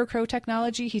scarecrow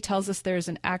technology, he tells us there's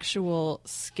an actual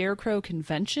scarecrow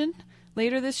convention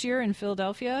later this year in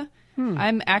Philadelphia.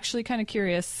 I'm actually kind of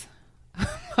curious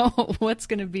what's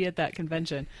going to be at that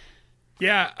convention.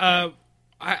 Yeah,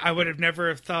 I would have never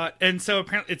have thought. And so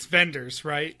apparently it's vendors,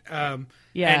 right?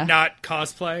 Yeah. And not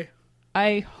cosplay?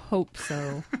 I hope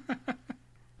so.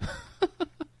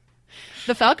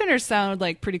 The Falconers sound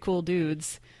like pretty cool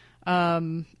dudes.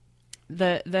 Then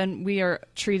we are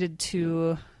treated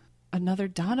to another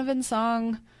Donovan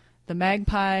song, The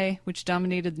Magpie, which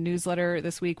dominated the newsletter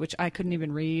this week, which I couldn't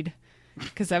even read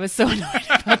because I was so annoyed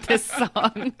about this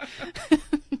song.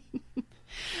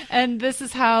 And this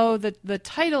is how the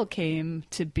title came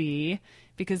to be,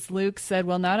 because Luke said,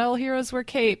 well, not all heroes wear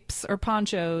capes or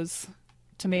ponchos.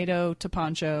 Tomato to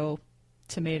poncho,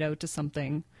 tomato to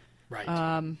something. Right.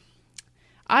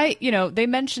 They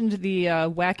mentioned the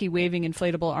wacky waving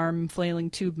inflatable arm flailing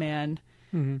tube man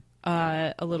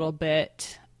a little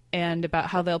bit, and about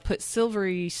how they'll put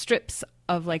silvery strips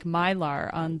of like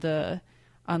mylar on the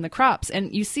crops,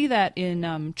 and you see that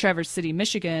in Traverse City,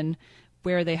 Michigan,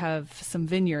 where they have some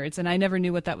vineyards, and I never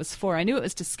knew what that was for. I knew it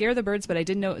was to scare the birds, but I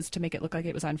didn't know it was to make it look like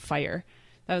it was on fire.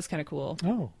 That was kind of cool.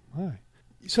 Oh, my.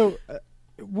 So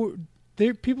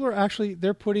people are actually,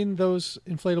 they're putting those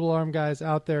inflatable arm guys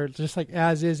out there just like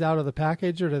as is out of the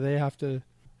package, or do they have to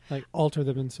like alter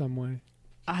them in some way?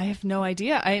 I have no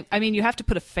idea. I mean, you have to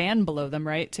put a fan below them,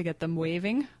 right, to get them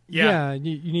waving? Yeah,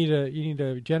 you need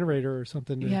a generator or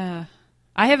something. Yeah.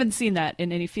 I haven't seen that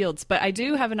in any fields, but I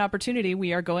do have an opportunity.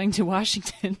 We are going to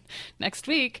Washington next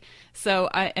week. So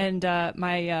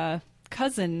my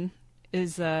cousin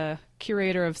is a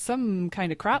curator of some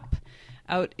kind of crop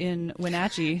out in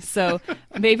Wenatchee. So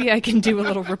maybe I can do a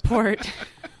little report.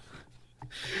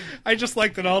 I just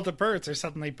like that all the birds are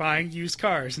suddenly buying used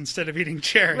cars instead of eating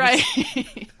cherries. Right.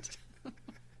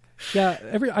 Yeah,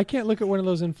 I can't look at one of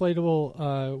those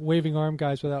inflatable waving arm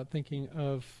guys without thinking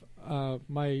of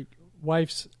my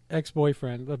wife's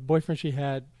ex-boyfriend, the boyfriend she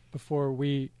had before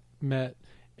we met,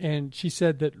 and she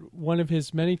said that one of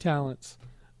his many talents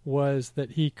was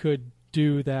that he could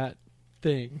do that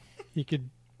thing. He could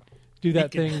do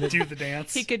that thing that do the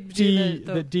dance. He could do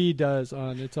that Dee does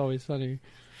on It's Always Sunny.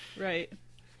 Right.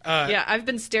 Yeah, I've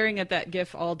been staring at that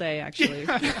GIF all day actually.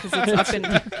 Because it's up in...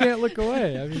 You can't look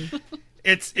away. I mean,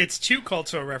 it's two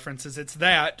cultural references. It's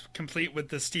that complete with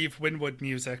the Steve Winwood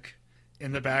music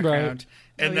in the background,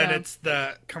 right. And then it's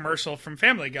the commercial from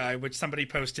Family Guy, which somebody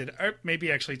posted, or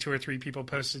maybe actually 2 or 3 people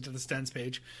posted to the Stens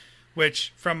page,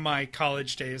 which from my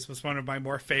college days was one of my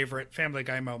more favorite Family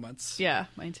Guy moments. Yeah,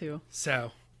 mine too.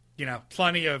 So,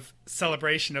 plenty of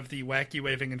celebration of the wacky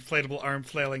waving inflatable arm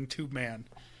flailing tube man.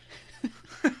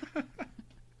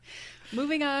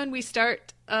 Moving on, we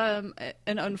start an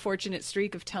unfortunate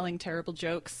streak of telling terrible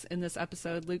jokes in this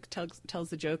episode. Luke tells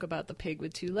the joke about the pig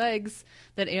with 2 legs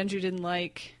that Andrew didn't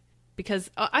like because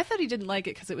I thought he didn't like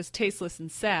it because it was tasteless and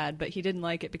sad, but he didn't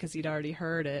like it because he'd already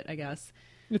heard it, I guess.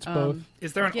 It's both.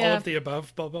 Is there an all of the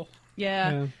above bubble?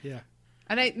 Yeah. Yeah.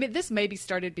 And this maybe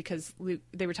started because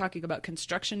they were talking about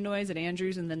construction noise at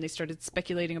Andrews, and then they started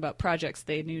speculating about projects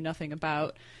they knew nothing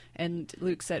about. And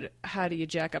Luke said, "How do you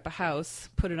jack up a house?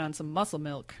 Put it on some muscle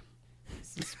milk."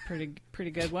 This is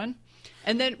pretty good one.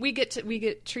 And then we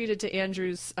get treated to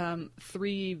Andrew's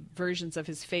 3 versions of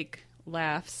his fake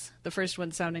laughs. The first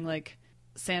one sounding like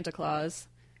Santa Claus,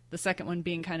 the second one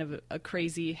being kind of a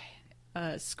crazy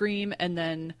scream, and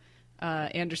then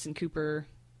Anderson Cooper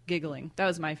giggling. That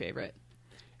was my favorite.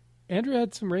 Andrew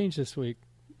had some range this week.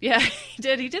 Yeah, he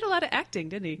did. He did a lot of acting,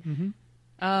 didn't he?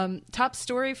 Mm-hmm. Top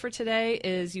story for today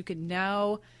is you can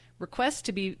now request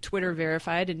to be Twitter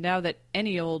verified, and now that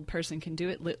any old person can do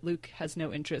it, Luke has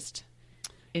no interest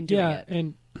in doing it. Yeah,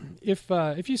 and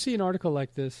if you see an article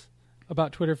like this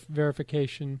about Twitter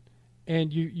verification,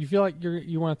 and you feel like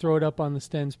you want to throw it up on the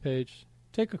Stens page,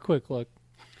 take a quick look.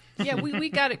 Yeah, we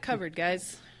got it covered,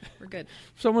 guys. We're good.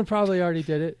 Someone probably already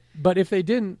did it, but if they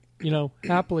didn't,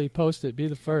 happily post it. Be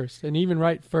the first, and even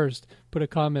write first. Put a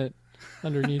comment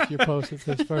underneath your post that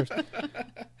says first.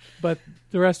 But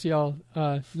the rest of y'all,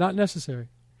 not necessary.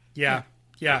 Yeah.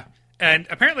 And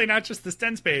apparently not just the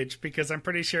Stens page, because I'm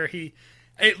pretty sure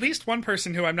at least one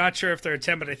person who I'm not sure if they're a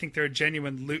 10, but I think they're a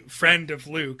genuine friend of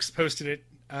Luke's, posted it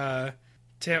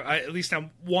at least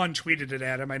one tweeted it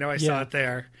at him. I know I saw it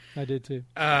there. I did too.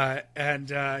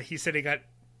 And he said he got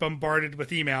bombarded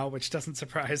with email, which doesn't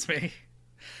surprise me.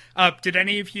 Did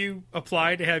any of you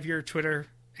apply to have your Twitter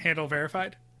handle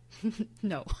verified?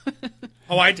 No.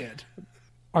 Oh, I did.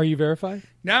 Are you verified?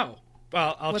 No.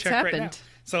 Well, I'll What's check happened? right now.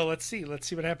 So let's see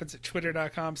what happens at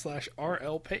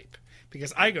twitter.com/RLPape,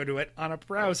 because I go to it on a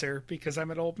browser because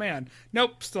I'm an old man.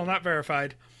 Nope, still not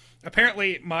verified.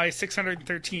 Apparently my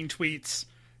 613 tweets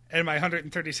and my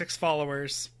 136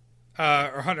 followers,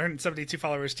 or 172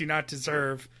 followers, do not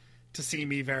deserve to see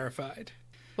me verified.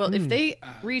 Well, if they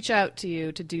reach out to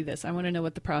you to do this, I want to know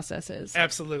what the process is.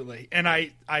 Absolutely. And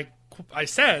I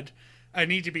said I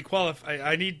need to be qualified.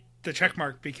 I need the check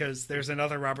mark because there's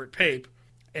another Robert Pape,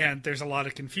 and there's a lot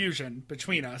of confusion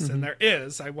between us. Mm-hmm. And there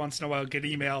is. I once in a while get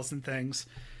emails and things,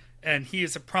 and he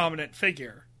is a prominent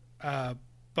figure.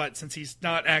 But since he's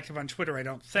not active on Twitter, I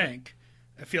don't think,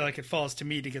 I feel like it falls to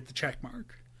me to get the check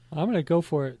mark. I'm going to go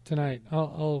for it tonight.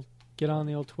 I'll get on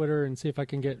the old Twitter and see if I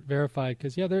can get verified.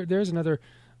 Because, there's another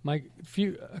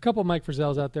a couple of Mike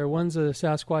Frizzells out there. One's a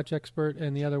Sasquatch expert,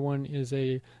 and the other one is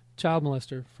a child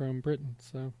molester from Britain.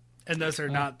 So, and those are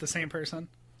not the same person?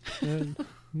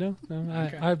 No.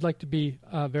 Okay. I'd like to be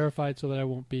verified so that I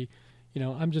won't be,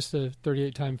 I'm just a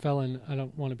 38-time felon. I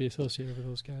don't want to be associated with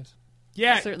those guys.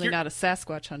 Yeah, certainly not a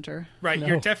Sasquatch hunter. Right, No,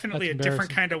 you're definitely a that's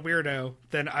different embarrassing. kind of weirdo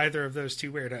than either of those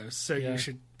two weirdos. So Yeah. you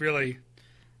should really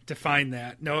define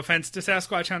that. No offense to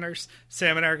Sasquatch hunters.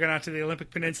 Sam and I are going out to the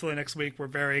Olympic Peninsula next week. We're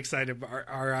very excited.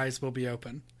 Our eyes will be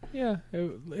open. Yeah,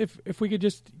 if we could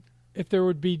if there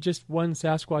would be just one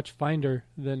Sasquatch finder,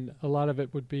 then a lot of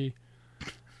it would be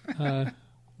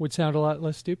would sound a lot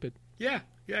less stupid. Yeah,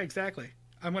 exactly.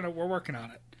 We're working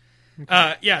on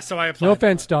it. So I applied. No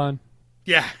offense, Don.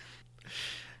 Yeah.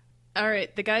 All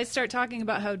right, the guys start talking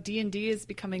about how D&D is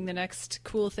becoming the next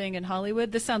cool thing in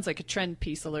Hollywood. This sounds like a trend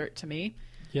piece alert to me.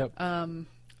 Yep. I'm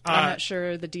not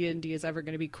sure the D&D is ever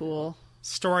going to be cool.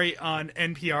 Story on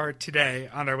NPR today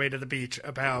on our way to the beach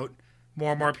about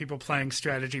more and more people playing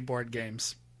strategy board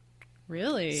games.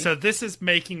 Really? So this is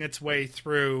making its way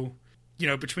through,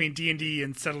 between D&D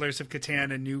and Settlers of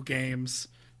Catan and new games.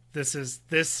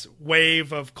 This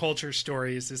wave of culture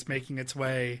stories is making its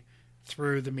way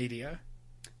through the media.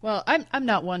 Well, I'm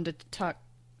not one to talk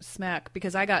smack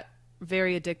because I got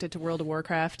very addicted to World of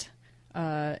Warcraft,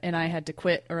 and I had to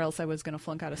quit or else I was going to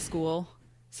flunk out of school.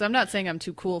 So I'm not saying I'm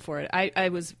too cool for it. I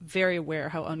was very aware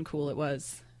how uncool it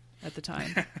was at the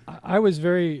time. I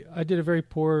did a very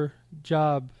poor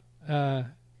job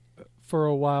for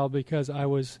a while because I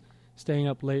was staying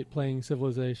up late playing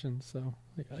Civilization. So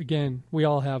again, we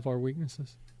all have our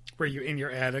weaknesses. Were you in your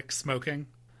attic smoking?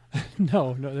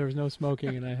 No, there was no smoking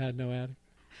and I had no attic.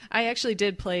 I actually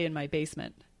did play in my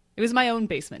basement. It was my own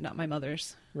basement, not my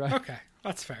mother's. Right. Okay,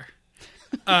 that's fair.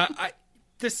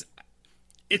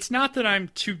 It's not that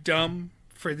I'm too dumb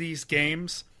for these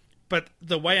games, but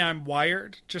the way I'm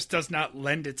wired just does not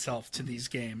lend itself to these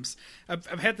games. I've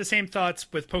had the same thoughts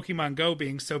with Pokemon Go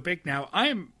being so big now. I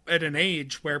am at an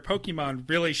age where Pokemon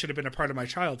really should have been a part of my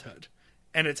childhood,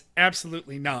 and it's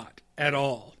absolutely not at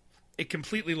all. It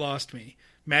completely lost me.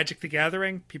 Magic the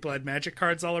Gathering, people had magic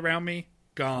cards all around me.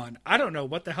 Gone. I don't know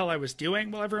what the hell I was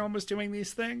doing while everyone was doing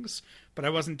these things, but I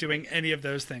wasn't doing any of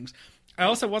those things. I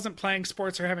also wasn't playing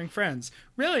sports or having friends.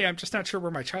 Really, I'm just not sure where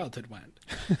my childhood went.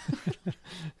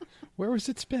 Where was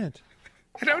it spent?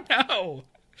 I don't know.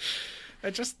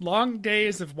 Just long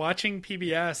days of watching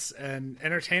PBS and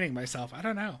entertaining myself. I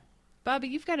don't know. Bobby,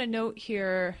 you've got a note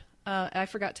here. I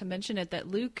forgot to mention it, that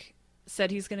Luke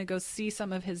said he's going to go see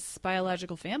some of his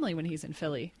biological family when he's in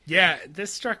Philly. Yeah,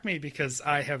 this struck me because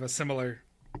I have a similar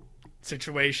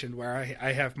situation where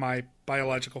I have my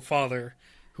biological father,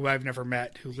 who I've never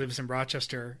met, who lives in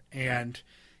Rochester, and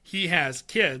he has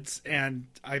kids, and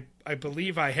I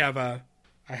believe I have a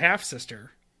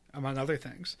half-sister, among other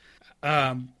things.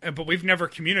 But we've never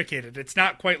communicated. It's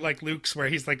not quite like Luke's, where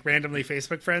he's like randomly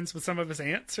Facebook friends with some of his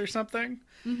aunts or something.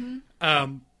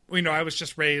 Mm-hmm. I was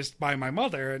just raised by my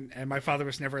mother, and my father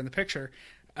was never in the picture.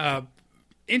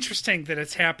 Interesting that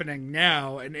it's happening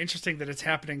now, and interesting that it's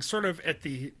happening sort of at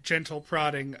the gentle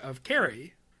prodding of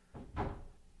Carrie.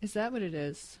 Is that what it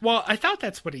is? Well, I thought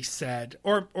that's what he said,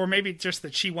 or maybe just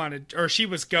that she wanted, or she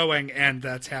was going, and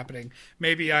that's happening.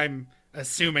 Maybe I'm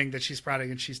assuming that she's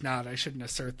prodding and she's not. I shouldn't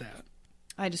assert that.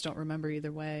 I just don't remember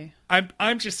either way.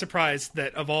 I'm just surprised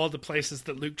that of all the places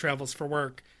that Luke travels for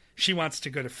work, she wants to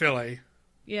go to Philly.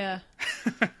 Yeah.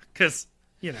 Because,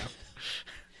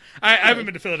 I haven't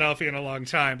been to Philadelphia in a long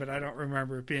time, but I don't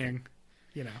remember it being,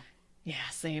 Yeah,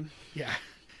 same. Yeah.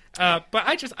 But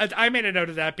I made a note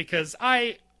of that because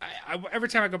I every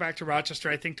time I go back to Rochester,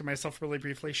 I think to myself really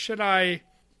briefly, should I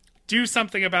do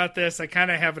something about this? I kind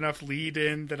of have enough lead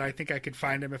in that I think I could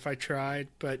find him if I tried,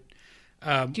 but...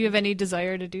 do you have any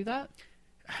desire to do that?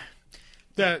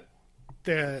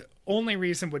 The only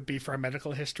reason would be for a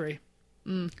medical history.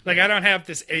 Like, I don't have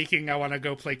this aching, I want to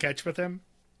go play catch with him.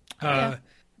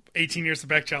 18 years of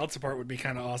back child support would be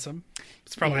kind of awesome.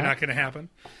 It's probably not going to happen.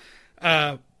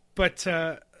 But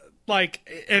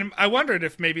and I wondered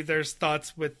if maybe there's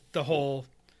thoughts with the whole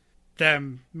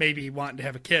them maybe wanting to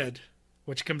have a kid,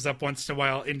 which comes up once in a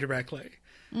while indirectly.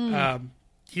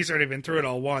 He's already been through it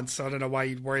all once, so I don't know why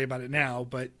you'd worry about it now.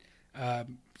 But,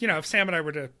 if Sam and I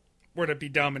were to be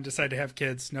dumb and decide to have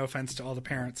kids, no offense to all the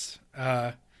parents,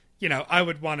 I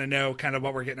would want to know kind of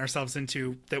what we're getting ourselves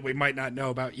into that we might not know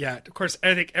about yet. Of course,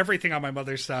 I think everything on my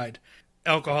mother's side,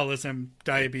 alcoholism,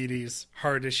 diabetes,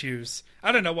 heart issues,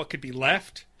 I don't know what could be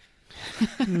left.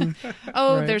 Right.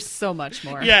 There's so much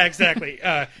more. Yeah, exactly.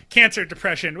 Cancer,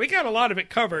 depression, we got a lot of it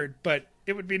covered, but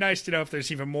it would be nice to know if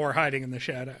there's even more hiding in the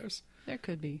shadows. There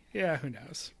could be. Yeah, who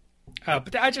knows?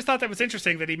 But I just thought that was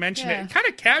interesting that he mentioned it kind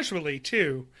of casually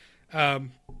too.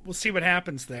 We'll see what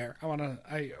happens there.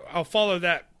 I'll follow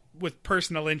that with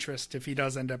personal interest if he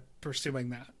does end up pursuing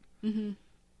that. Mm-hmm.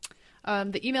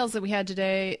 The emails that we had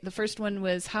today, the first one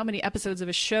was, how many episodes of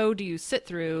a show do you sit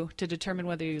through to determine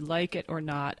whether you like it or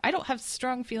not? I don't have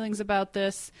strong feelings about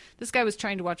this. This guy was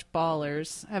trying to watch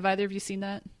Ballers. Have either of you seen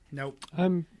that? Nope.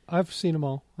 I've seen them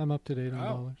all. I'm up to date on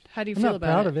Ballers. How do you I'm feel not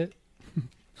about proud of it.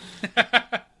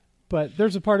 But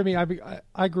there's a part of me,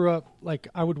 I grew up, like,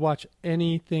 I would watch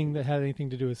anything that had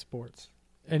anything to do with sports.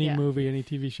 Any movie, any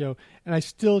TV show. And I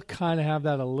still kind of have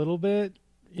that a little bit.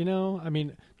 You know, I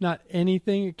mean, not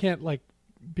anything. It can't like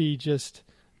be just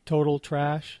total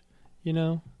trash. You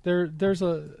know, there's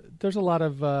a lot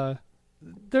of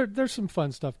there's some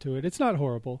fun stuff to it. It's not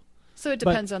horrible. So it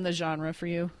depends on the genre for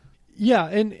you. Yeah,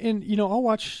 and you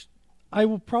know, I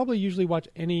will probably usually watch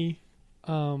any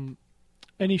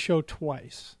show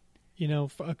twice. You know,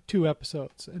 for 2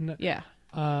 episodes, and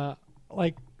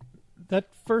like that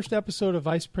first episode of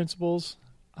Vice Principals,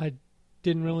 I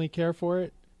didn't really care for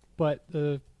it. But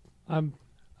I'm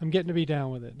getting to be down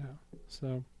with it now.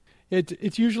 So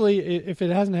it's usually, if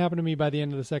it hasn't happened to me by the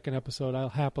end of the second episode, I'll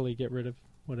happily get rid of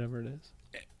whatever it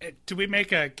is. Do we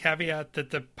make a caveat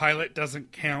that the pilot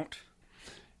doesn't count?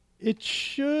 It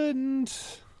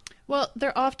shouldn't. Well,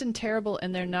 they're often terrible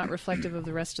and they're not reflective of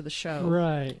the rest of the show.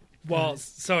 Right. Well,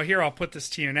 so here I'll put this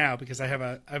to you now because I have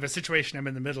a situation I'm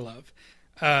in the middle of.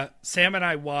 Sam and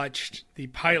I watched the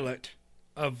pilot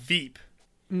of Veep.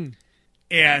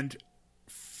 And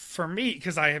for me,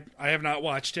 because I have not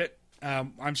watched it,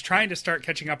 I'm trying to start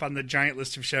catching up on the giant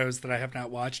list of shows that I have not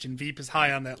watched, and Veep is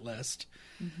high on that list.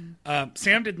 Mm-hmm.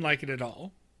 Sam didn't like it at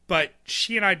all, but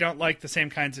she and I don't like the same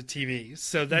kinds of TV,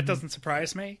 so that doesn't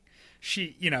surprise me.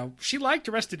 She liked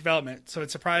Arrested Development, so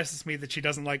it surprises me that she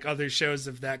doesn't like other shows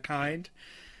of that kind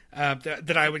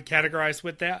that I would categorize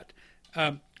with that.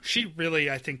 She really,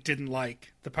 I think, didn't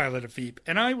like the pilot of Veep,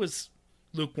 and I was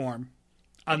lukewarm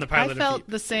on the pilot of Veep. I felt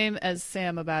the same as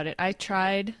Sam about it. I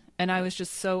tried, and I was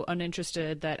just so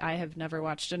uninterested that I have never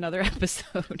watched another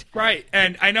episode. Right,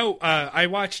 and I know I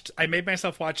made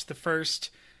myself watch the first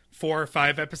 4 or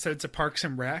 5 episodes of Parks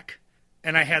and Rec,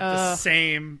 and I had the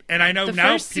same. And I know the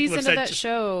now first people season have said of that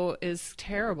show is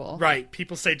terrible. Right,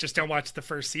 people say just don't watch the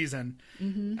first season.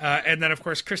 Mm-hmm. And then, of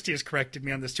course, Christy has corrected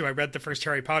me on this too. I read the first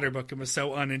Harry Potter book and was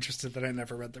so uninterested that I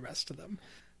never read the rest of them.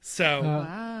 So,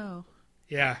 wow,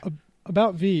 yeah.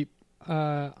 About Veep,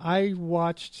 I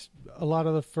watched a lot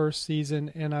of the first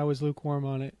season and I was lukewarm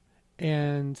on it,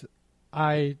 and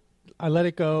I let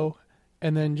it go,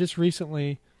 and then just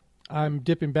recently I'm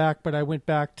dipping back, but I went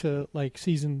back to like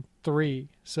season 3,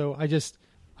 so I just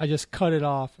cut it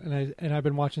off, and I've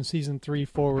been watching season 3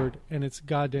 forward, and it's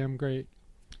goddamn great.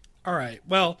 All right,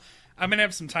 well, I'm going to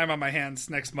have some time on my hands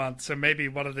next month, so maybe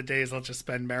one of the days I'll just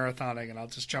spend marathoning and I'll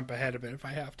just jump ahead a bit if I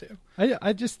have to.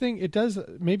 I just think it does.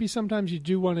 Maybe sometimes you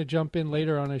do want to jump in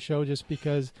later on a show just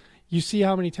because you see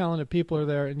how many talented people are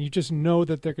there and you just know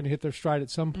that they're going to hit their stride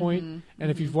at some point. Mm-hmm. And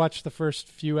if you've watched the first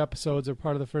few episodes or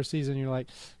part of the first season, you're like,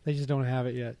 they just don't have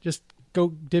it yet. Just go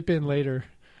dip in later.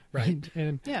 Right.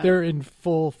 And they're in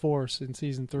full force in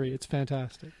season 3. It's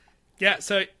fantastic. Yeah,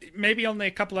 so maybe only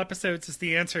a couple episodes is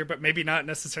the answer, but maybe not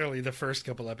necessarily the first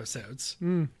couple episodes.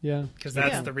 Yeah. Because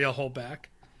that's the real holdback.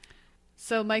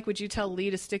 So, Mike, would you tell Lee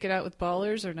to stick it out with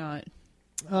Ballers or not?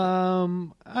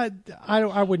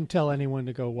 I wouldn't tell anyone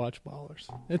to go watch Ballers.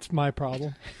 It's my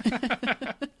problem.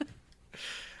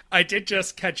 I did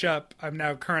just catch up. I'm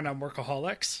now current on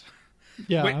Workaholics.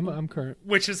 Yeah, I'm current.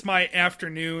 Which is my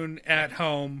afternoon at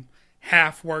home,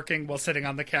 half working while sitting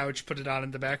on the couch, put it on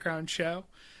in the background show.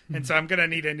 And so I'm going to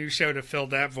need a new show to fill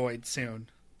that void soon.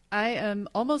 I am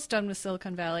almost done with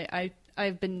Silicon Valley.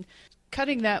 I've been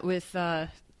cutting that with the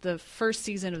first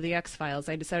season of The X-Files.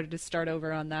 I decided to start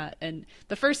over on that. And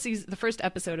the first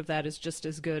episode of that is just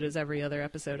as good as every other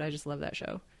episode. I just love that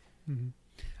show.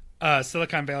 Mm-hmm.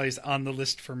 Silicon Valley's on the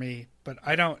list for me, but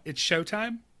I don't... It's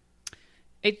Showtime?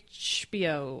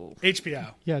 HBO.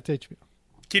 Yeah, it's HBO.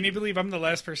 Can you believe I'm the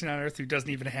last person on earth who doesn't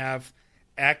even have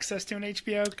access to an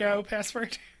HBO Go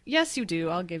password? Yes, you do.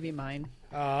 I'll give you mine.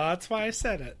 That's why I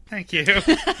said it. Thank you.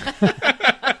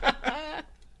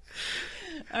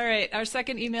 All right. Our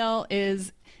second email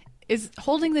is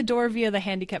holding the door via the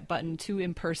handicap button too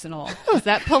impersonal? Is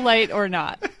that polite or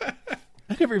not?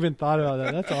 I never even thought about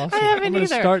that. That's awesome. I haven't I'm going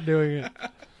to start doing it.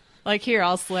 Like, here,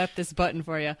 I'll slap this button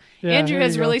for you. Yeah, Andrew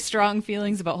has really strong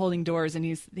feelings about holding doors, and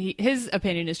his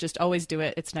opinion is just always do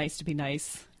it. It's nice to be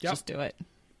nice. Yep. Just do it.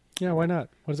 Yeah, why not?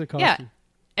 What does it cost you?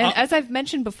 And as I've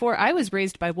mentioned before, I was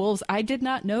raised by wolves. I did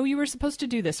not know you were supposed to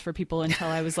do this for people until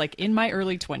I was like in my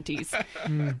early 20s.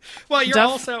 Well, you're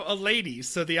also a lady,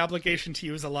 so the obligation to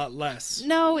you is a lot less.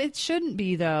 No, it shouldn't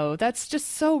be, though. That's just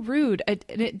so rude. And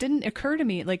it didn't occur to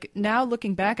me. Like, now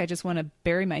looking back, I just want to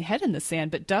bury my head in the sand.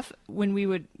 But Duff, when we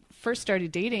would first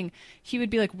started dating, he would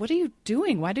be like, "What are you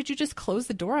doing? Why did you just close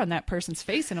the door on that person's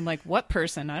face?" And I'm like, "What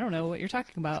person? I don't know what you're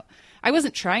talking about." I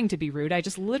wasn't trying to be rude. I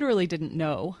just literally didn't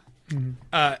know.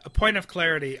 A point of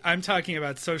clarity, I'm talking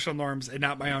about social norms and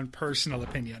not my own personal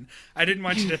opinion. I didn't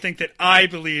want you to think that I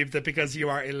believe that because you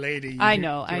are a lady, I you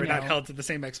know. are not held to the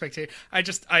same expectation.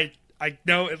 I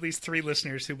know at least 3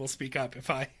 listeners who will speak up if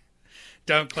I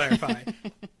don't clarify.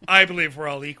 I believe we're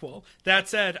all equal. That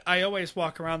said, I always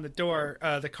walk around the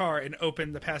car, and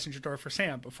open the passenger door for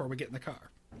Sam before we get in the car.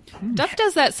 Duff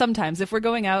does that sometimes. If we're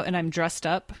going out and I'm dressed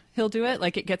up, he'll do it.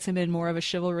 Like, it gets him in more of a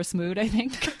chivalrous mood, I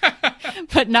think.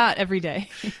 But not every day.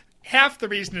 Half the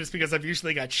reason is because I've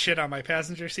usually got shit on my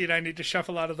passenger seat I need to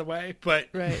shuffle out of the way. But,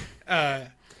 right. I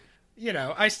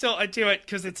do it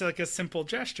because it's like a simple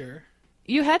gesture.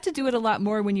 You had to do it a lot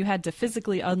more when you had to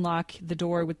physically unlock the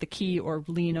door with the key or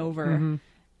lean over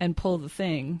and pull the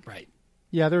thing. Right.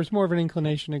 Yeah, there was more of an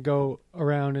inclination to go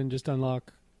around and just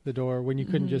unlock the door when you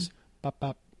couldn't just pop,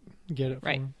 pop, get it.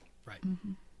 Right. Right.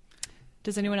 Mm-hmm.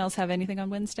 Does anyone else have anything on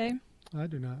Wednesday? I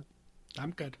do not.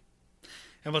 I'm good.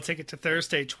 And we'll take it to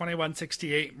Thursday,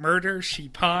 2168, Murder, She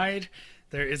Pied.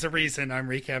 There is a reason I'm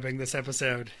recapping this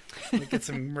episode. We'll get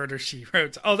some Murder, She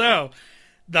Wrote. Although,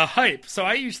 the hype. So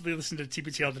I usually listen to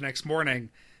TBTL the next morning.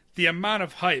 The amount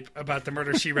of hype about the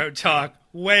Murder, She Wrote talk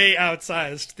way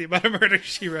outsized the amount of Murder,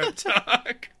 She Wrote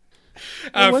talk.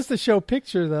 It was the show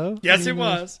picture, though. Yes, it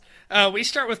was. We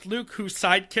start with Luke, who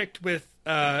sidekicked with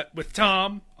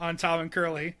Tom on Tom and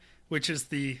Curly, which is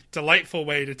the delightful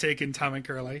way to take in Tom and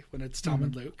Curly when it's Tom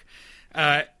and Luke.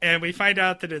 And we find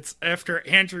out that it's after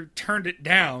Andrew turned it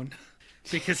down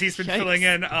because he's been filling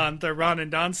in on the Ron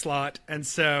and Don slot. And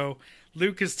so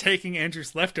Luke is taking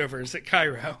Andrew's leftovers at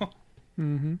Cairo.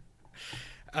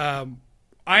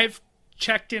 I've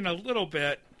checked in a little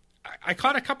bit. I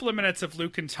caught a couple of minutes of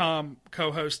Luke and Tom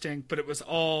co-hosting, but it was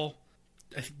all,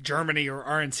 I think, Germany or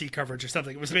RNC coverage or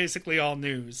something. It was basically all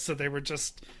news. So they were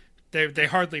just... They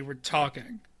hardly were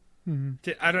talking.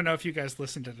 I don't know if you guys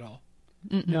listened at all.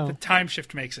 No. The time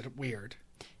shift makes it weird.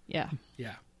 Yeah.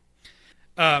 Yeah.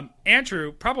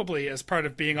 Andrew, probably as part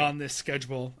of being on this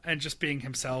schedule and just being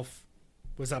himself,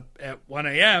 was up at 1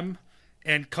 a.m.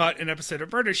 and caught an episode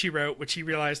of Murder, She Wrote, which he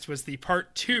realized was the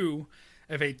part 2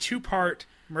 of a 2-part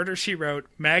Murder, She Wrote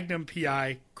Magnum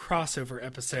P.I. crossover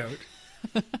episode.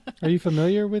 Are you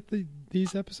familiar with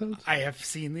these episodes? I have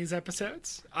seen these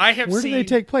episodes. Where do they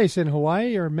take place? In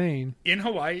Hawaii or Maine? In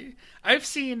Hawaii. I've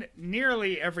seen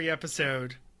nearly every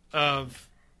episode of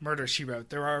Murder, She Wrote.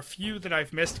 There are a few that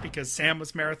I've missed because Sam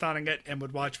was marathoning it and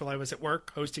would watch while I was at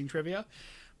work hosting trivia.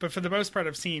 But for the most part,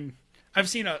 I've seen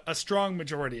a strong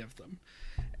majority of them.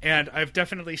 And I've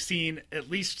definitely seen at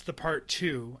least the part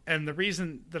 2. And the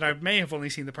reason that I may have only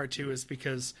seen the part 2 is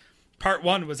because part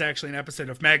 1 was actually an episode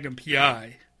of Magnum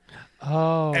P.I.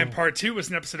 Oh. And part 2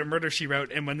 was an episode of Murder, She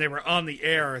Wrote. And when they were on the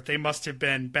air, they must have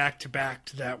been back-to-back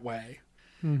to that way.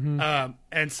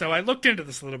 And so I looked into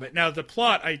this a little bit. Now, the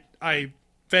plot, I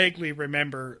vaguely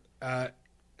remember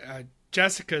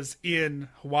Jessica's in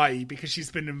Hawaii because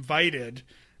she's been invited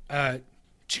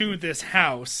to this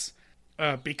house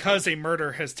because a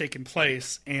murder has taken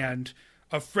place, and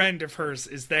a friend of hers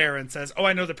is there and says, "Oh,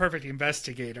 I know the perfect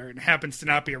investigator," and happens to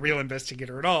not be a real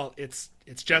investigator at all. It's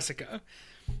Jessica.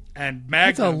 And Magnum.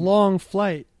 That's a long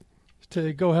flight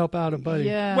to go help out a buddy.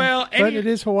 Yeah. Well, but it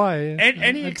is Hawaii.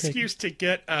 Any excuse to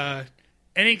get a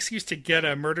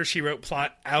Murder, She Wrote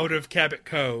plot out of Cabot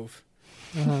Cove,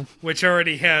 which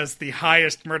already has the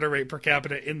highest murder rate per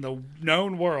capita in the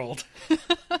known world.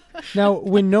 Now,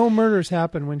 when no murders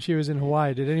happened when she was in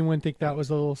Hawaii, did anyone think that was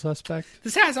a little suspect?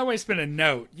 This has always been a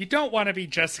note. You don't want to be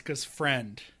Jessica's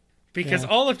friend because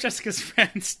all of Jessica's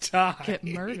friends die. Get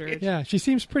murdered. Yeah, she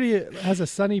seems has a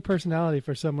sunny personality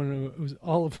for someone who's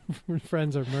all of her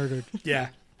friends are murdered. Yeah.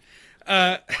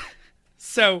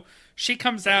 So she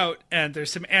comes out, and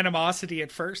there's some animosity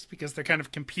at first because they're kind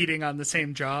of competing on the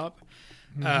same job.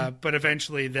 But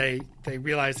eventually they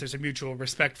realize there's a mutual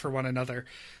respect for one another.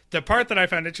 The part that I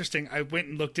found interesting, I went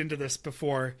and looked into this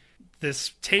before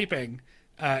this taping.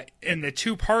 In the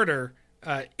 2-parter,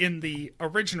 in the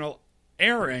original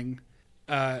airing,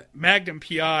 Magnum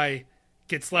P.I.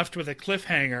 gets left with a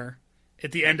cliffhanger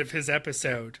at the end of his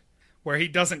episode where he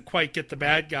doesn't quite get the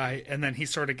bad guy, and then he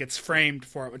sort of gets framed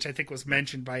for it, which I think was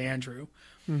mentioned by Andrew.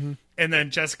 And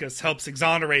then Jessica helps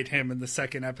exonerate him in the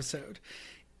second episode.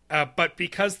 But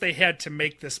because they had to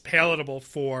make this palatable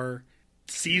for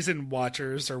season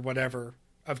watchers or whatever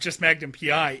of just Magnum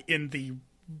PI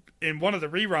in one of the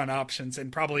rerun options,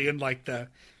 and probably in like the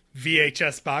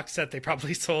VHS box set they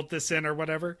probably sold this in or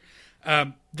whatever,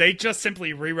 they just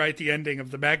simply rewrite the ending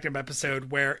of the Magnum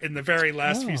episode where in the very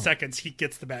last few seconds he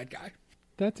gets the bad guy.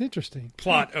 That's interesting.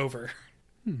 Plot over.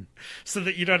 So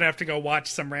that you don't have to go watch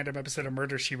some random episode of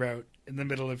Murder, She Wrote in the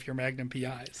middle of your Magnum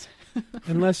PIs.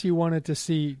 Unless you wanted to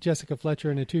see Jessica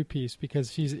Fletcher in a two-piece,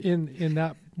 because she's in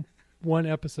that one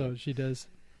episode she does.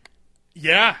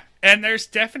 Yeah, and there's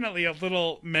definitely a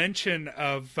little mention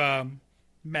of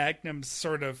Magnum's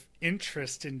sort of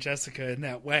interest in Jessica in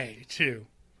that way, too.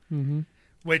 Mm-hmm.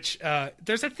 Which,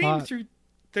 there's a theme through...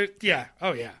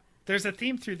 There's a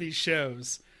theme through these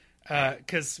shows,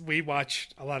 because we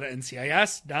watched a lot of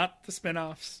NCIS, not the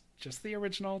spinoffs, just the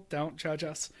original, don't judge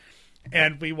us.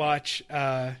 And we watch...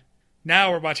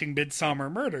 now we're watching Midsummer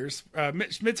Murders.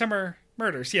 Midsummer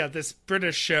Murders, yeah, this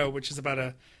British show, which is about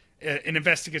an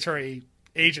investigatory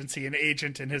agency, an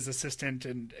agent and his assistant,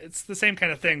 and it's the same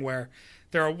kind of thing where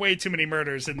there are way too many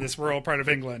murders in this rural part of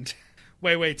England.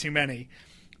 way too many.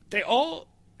 They all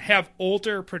have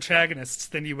older protagonists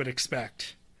than you would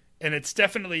expect. And it's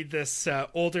definitely this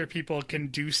older people can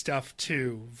do stuff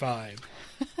too vibe.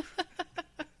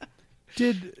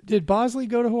 Did Bosley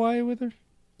go to Hawaii with her?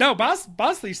 No,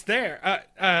 Bosley's there.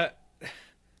 I'm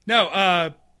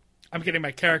getting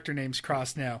my character names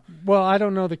crossed now. Well, I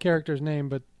don't know the character's name,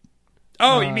 but...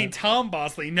 Oh, you mean Tom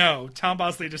Bosley? No, Tom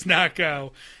Bosley does not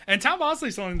go. And Tom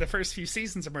Bosley's only in the first few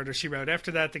seasons of Murder, She Wrote. After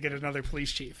that, they get another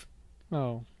police chief.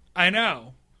 Oh. I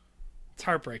know. It's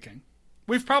heartbreaking.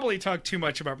 We've probably talked too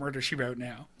much about Murder, She Wrote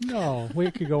now. No, we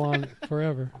could go on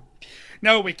forever.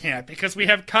 No, we can't, because we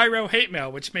have Cairo hate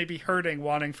mail, which may be hurting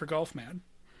Wanting for Golfman.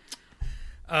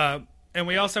 And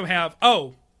we also have...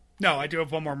 Oh, no, I do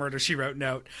have one more Murder, She Wrote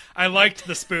note. I liked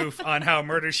the spoof on how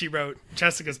Murder, She Wrote,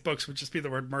 Jessica's books would just be the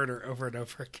word murder over and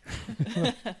over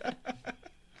again.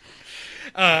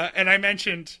 And I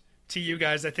mentioned to you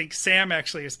guys, I think Sam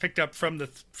actually has picked up from the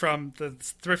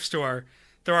thrift store,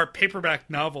 there are paperback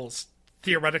novels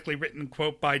theoretically written,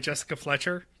 quote, by Jessica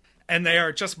Fletcher, and they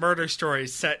are just murder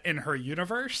stories set in her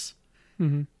universe.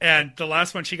 Mm-hmm. And the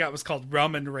last one she got was called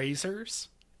Rum and Razors.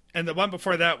 And the one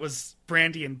before that was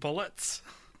Brandy and Bullets.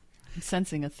 I'm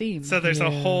sensing a theme. So there's a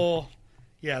whole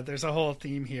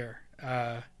theme here.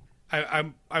 I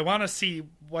want to see,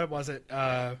 what was it?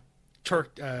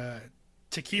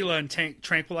 Tequila and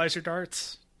tranquilizer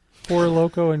darts. Four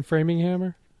Loko and Framing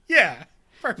Hammer. Yeah,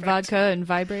 perfect. Vodka and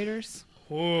vibrators.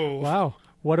 Oh, wow!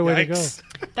 What a way to go.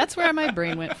 That's where my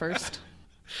brain went first.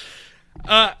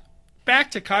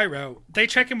 Back to Cairo. They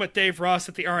check in with Dave Ross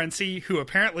at the RNC, who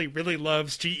apparently really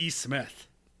loves G.E. Smith.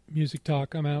 Music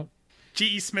talk. I'm out.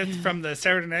 G.E. Smith from the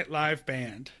Saturday Night Live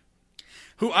band,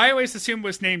 who I always assumed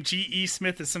was named G.E.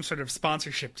 Smith as some sort of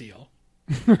sponsorship deal.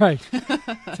 Right.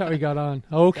 That's how he got on.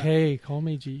 Okay, call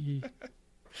me G.E.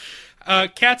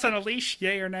 Cats on a Leash,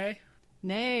 yay or nay?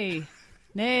 Nay.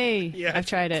 Yeah, I've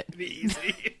tried it.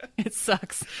 Easy. It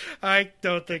sucks. I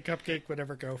don't think Cupcake would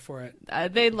ever go for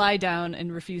it. They lie down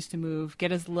and refuse to move,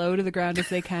 get as low to the ground as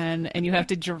they can, and you have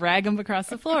to drag them across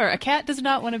the floor. A cat does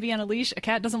not want to be on a leash. A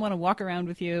cat doesn't want to walk around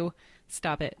with you.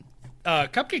 Stop it.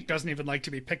 Cupcake doesn't even like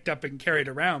to be picked up and carried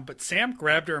around, but Sam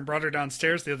grabbed her and brought her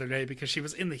downstairs the other day because she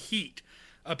was in the heat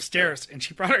upstairs, and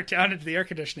she brought her down into the air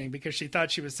conditioning because she thought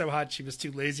she was so hot she was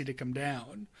too lazy to come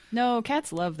down. No,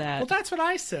 cats love that. Well, that's what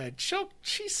I said.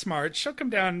 She's smart. She'll come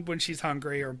down when she's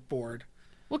hungry or bored.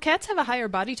 Well, cats have a higher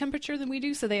body temperature than we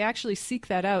do, so they actually seek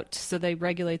that out so they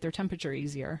regulate their temperature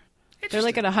easier. They're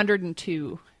like at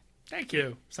 102. Thank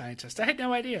you, scientist. I had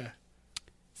no idea.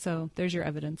 So there's your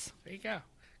evidence. There you go.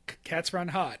 Cats run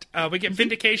hot. We get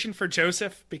Vindication for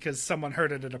Joseph because someone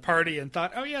heard it at a party and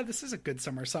thought, oh yeah, this is a good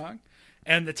summer song.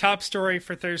 And the top story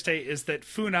for Thursday is that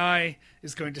Funai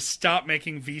is going to stop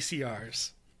making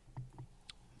VCRs.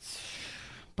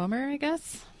 Bummer, I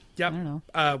guess. Yep. I don't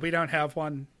know. We don't have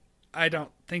one. I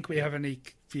don't think we have any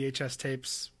VHS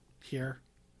tapes here.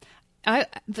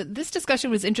 This discussion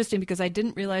was interesting because I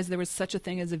didn't realize there was such a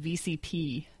thing as a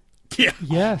VCP. Yeah.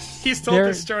 Yes. He's told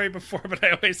this story before, but I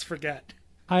always forget.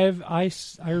 I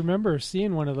remember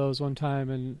seeing one of those one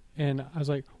time, and I was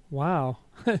like, wow,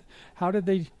 how did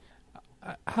they...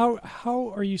 How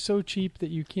are you so cheap that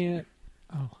you can't...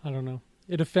 Oh, I don't know.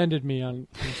 It offended me.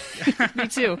 Me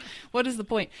too. What is the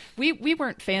point? We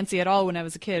weren't fancy at all when I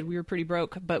was a kid. We were pretty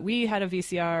broke, but we had a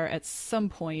VCR at some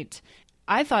point.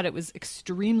 I thought it was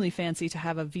extremely fancy to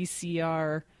have a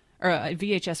VCR or a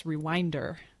VHS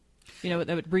rewinder. You know,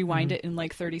 that would rewind it in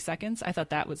like 30 seconds. I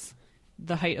thought that was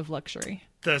the height of luxury.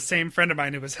 The same friend of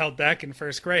mine who was held back in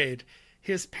first grade,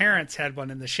 his parents had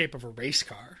one in the shape of a race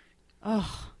car.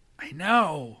 Oh, I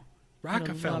know.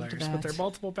 Rockefellers loved with that. their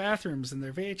multiple bathrooms and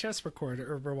their VHS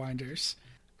recorder or rewinders.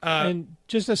 And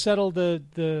just to settle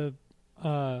the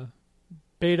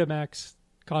Betamax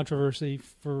controversy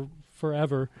for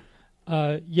forever,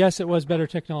 yes, it was better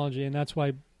technology, and that's why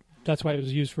it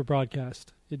was used for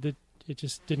broadcast. It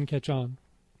just didn't catch on.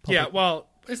 Yeah, well,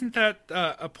 isn't that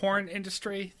a porn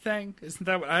industry thing? Isn't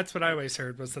that's what I always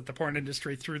heard, was that the porn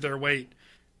industry threw their weight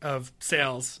of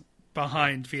sales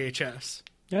behind VHS.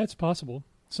 Yeah, it's possible.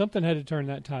 Something had to turn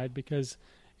that tide because,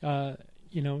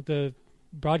 the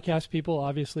broadcast people,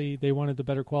 obviously, they wanted the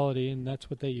better quality, and that's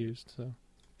what they used. So,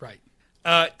 Right.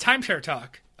 Timeshare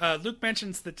talk. Luke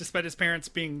mentions that despite his parents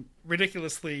being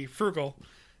ridiculously frugal,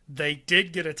 they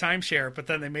did get a timeshare, but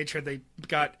then they made sure they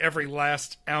got every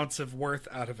last ounce of worth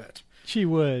out of it. she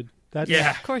would. That's,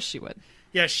 Yeah. Of course she would.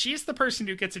 Yeah, she's the person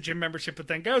who gets a gym membership but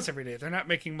then goes every day. They're not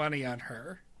making money on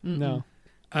her. No.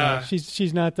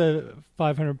 She's not the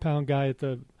 500-pound guy at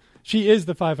the. She is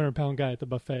the 500-pound guy at the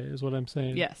buffet, is what I'm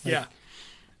saying. Yes. Yeah.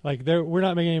 We're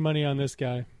not making any money on this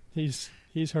guy. He's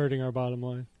hurting our bottom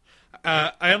line.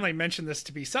 I only mention this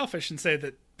to be selfish and say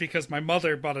that because my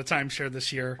mother bought a timeshare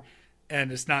this year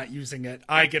and is not using it,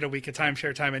 I get a week of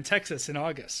timeshare time in Texas in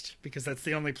August because that's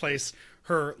the only place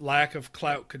her lack of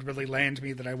clout could really land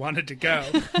me that I wanted to go.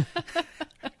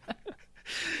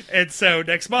 And so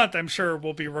next month, I'm sure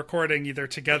we'll be recording either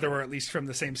together or at least from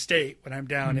the same state when I'm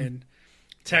down in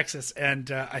Texas. And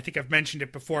I think I've mentioned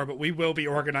it before, but we will be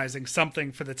organizing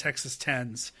something for the Texas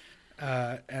Tens.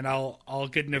 And I'll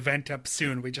get an event up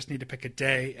soon. We just need to pick a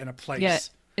day and a place. Yeah.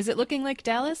 Is it looking like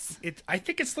Dallas? I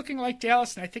think it's looking like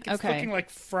Dallas, and I think it's Okay. looking like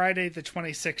Friday the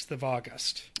 26th of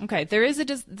August. Okay, there is a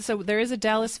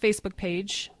Dallas Facebook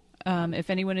page. If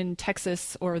anyone in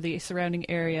Texas or the surrounding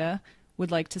area would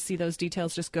like to see those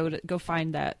details, just go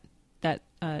find that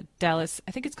Dallas.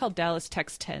 I think it's called Dallas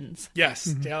Tex Tens. Yes,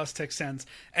 Dallas Texans.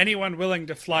 Anyone willing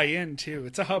to fly in too?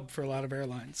 It's a hub for a lot of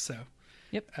airlines. So,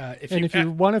 Yep. if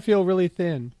You want to feel really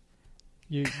thin,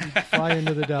 you fly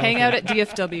into the Dallas. Hang out at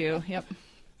DFW. Yep.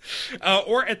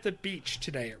 or at the beach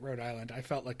today at Rhode Island, I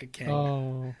felt like a king.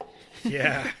 Oh,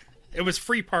 Yeah, it was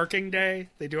free parking day.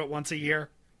 They do it once a year.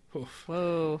 Oof.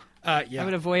 Whoa. Yeah, I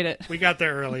would avoid it. we got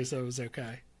there early, so it was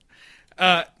okay.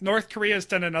 North Korea's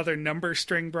done another number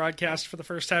string broadcast for the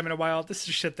first time in a while. This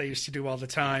is shit they used to do all the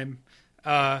time.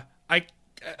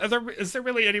 Is there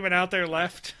really anyone out there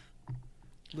left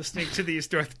listening to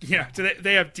these North? Yeah, do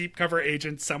they have deep cover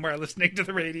agents somewhere listening to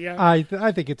the radio I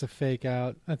think it's a fake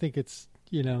out. I think it's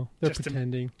they're Just to-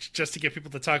 pretending. just to get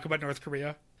people to talk about North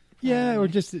Korea? Yeah, or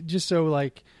just so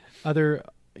like other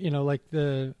like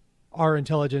our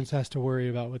intelligence has to worry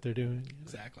about what they're doing.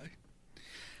 Exactly.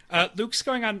 Luke's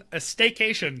going on a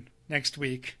staycation next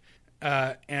week,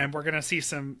 and we're going to see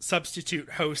some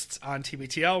substitute hosts on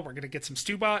TBTL. We're going to get some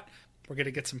Stewbot. We're going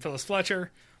to get some Phyllis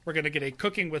Fletcher. We're going to get a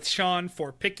Cooking with Sean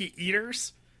for picky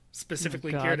eaters,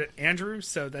 specifically God. geared at Andrew,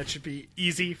 so that should be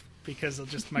easy because he'll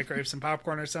just microwave some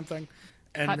popcorn or something.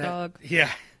 And Hot dog. Yeah.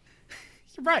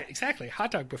 You're right, exactly.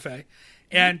 Hot dog buffet.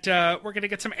 And we're going to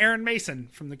get some Aaron Mason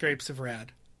from the Grapes of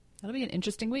Rad. That'll be an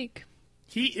interesting week.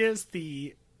 He is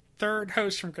the third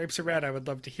host from Grapes of Red I would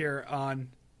love to hear on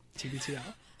TBTL.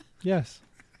 Yes.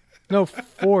 No,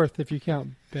 fourth if you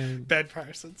count Ben. Ben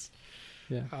Parsons.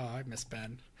 Yeah. Oh, I miss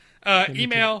Ben.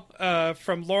 Email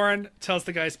from Lauren tells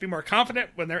the guys to be more confident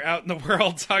when they're out in the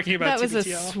world talking about That was a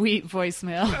TBTL. sweet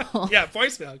voicemail. Yeah,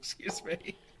 voicemail, excuse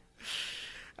me.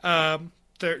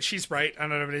 She's right. I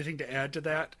don't have anything to add to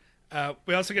that.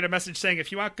 We also get a message saying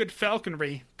if you want good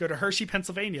falconry, go to Hershey,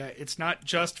 Pennsylvania. It's not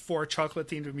just for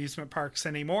chocolate-themed amusement parks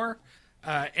anymore.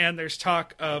 And there's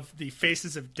talk of the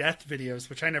Faces of Death videos,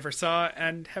 which I never saw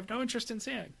and have no interest in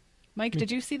seeing. Mike,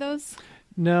 did you see those?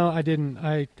 No, I didn't.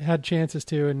 I had chances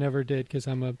to and never did because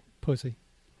I'm a pussy.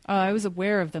 I was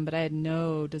aware of them, but I had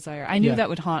no desire. I knew Yeah. that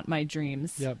would haunt my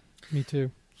dreams. Yep, me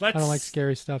too. I don't like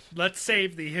scary stuff. Let's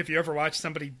save the "have you ever watched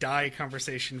somebody die"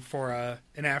 conversation for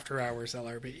an after-hours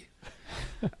LRB.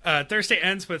 Thursday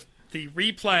ends with the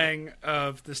replaying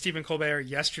of the Stephen Colbert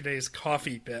Yesterday's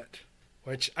Coffee bit,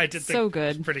 which I did think So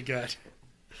good. was pretty good.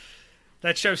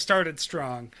 That show started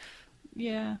strong.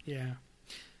 Yeah. Yeah.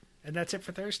 And that's it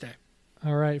for Thursday.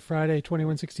 All right, Friday,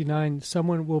 2169.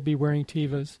 Someone will be wearing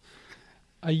Tevas.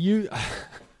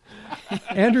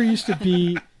 Andrew used to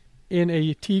be in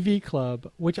a TV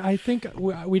club, which I think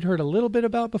we'd heard a little bit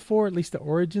about before, at least the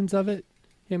origins of it,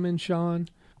 him and Sean.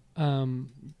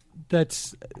 That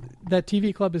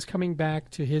TV club is coming back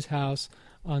to his house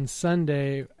on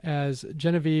Sunday as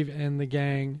Genevieve and the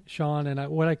gang, Sean, and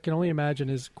what I can only imagine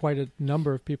is quite a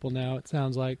number of people now, it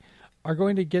sounds like, are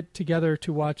going to get together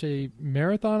to watch a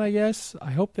marathon, I guess.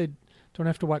 I hope they don't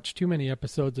have to watch too many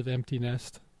episodes of Empty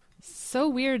Nest. So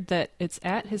weird that it's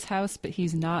at his house, but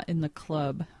he's not in the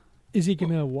club. Is he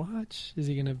going to watch? Is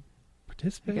he going to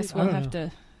participate? I guess we'll have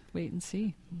to wait and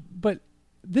see. But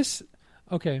this,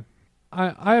 okay,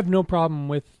 I have no problem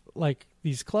with like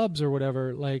these clubs or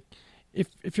whatever. Like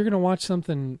if you're going to watch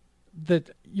something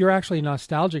that you're actually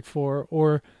nostalgic for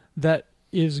or that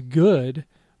is good,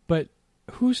 but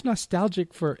who's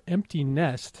nostalgic for Empty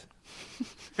Nest?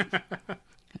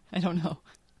 I don't know.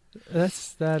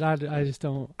 That's that. I just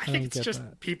don't. I think it's just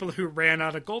that. people who ran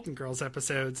out of Golden Girls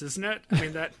episodes, isn't it? I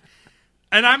mean that.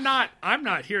 And I'm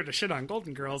not here to shit on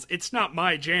Golden Girls. It's not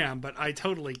my jam, but I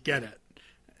totally get it.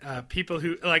 People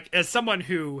who like, as someone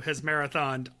who has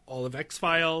marathoned all of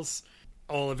X-Files,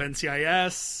 all of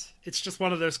NCIS, it's just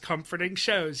one of those comforting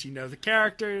shows. You know the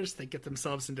characters, they get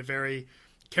themselves into very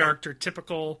character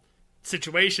typical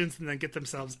situations and then get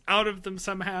themselves out of them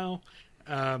somehow.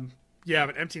 Yeah,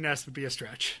 but Empty Nest would be a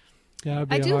stretch. Yeah,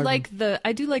 I do like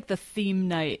the theme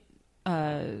night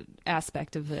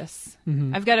aspect of this.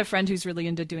 Mm-hmm. I've got a friend who's really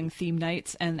into doing theme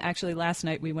nights, and actually last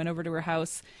night we went over to her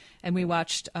house and we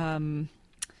watched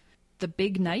The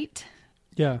Big Night.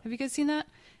 Yeah. Have you guys seen that?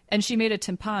 And she made a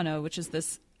timpano, which is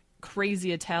this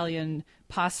crazy Italian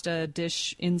pasta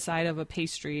dish inside of a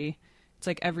pastry. It's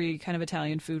like every kind of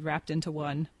Italian food wrapped into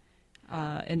one.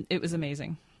 And it was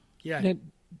amazing. Yeah. Now,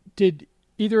 did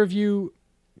either of you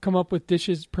come up with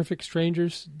dishes, Perfect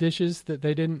Strangers dishes that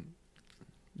they didn't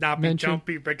mention? Don't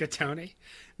be rigatoni.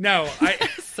 No, I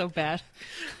So bad.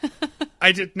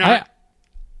 I did not.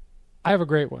 I have a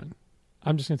great one.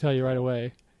 I'm just going to tell you right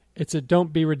away. It's a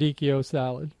don't be radicchio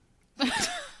salad.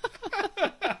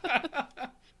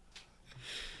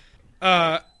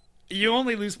 You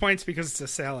only lose points because it's a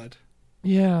salad.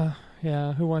 Yeah.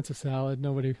 Who wants a salad?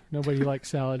 Nobody likes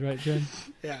salad, right, Jen?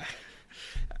 Yeah.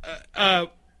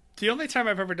 The only time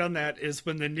I've ever done that is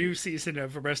when the new season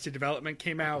of Arrested Development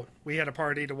came out. We had a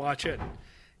party to watch it,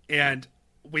 and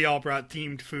we all brought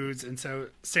themed foods, and so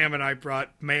Sam and I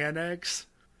brought mayonnaise.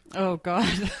 Oh,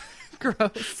 God.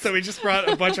 Gross. So we just brought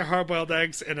a bunch of hard-boiled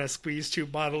eggs and a squeeze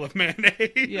tube bottle of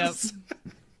mayonnaise.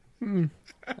 Yep.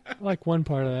 I like one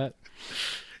part of that.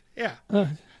 Yeah.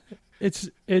 It's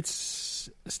a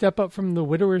step up from the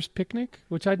Widower's Picnic,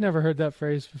 which I'd never heard that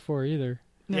phrase before either.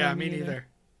 No, yeah, me neither.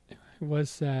 It was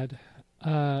sad.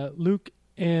 Luke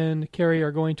and Carrie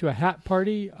are going to a hat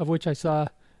party, of which I saw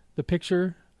the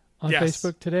picture on Yes.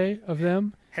 Facebook today of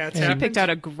them. Hats And She happened. picked out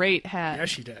a great hat. Yeah,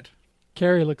 she did.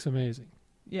 Carrie looks amazing.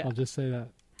 Yeah. I'll just say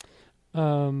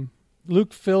that.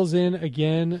 Luke fills in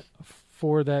again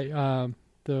for that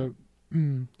the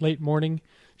late morning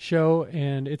show,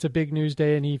 and it's a big news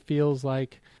day, and he feels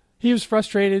like he was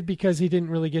frustrated because he didn't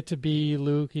really get to be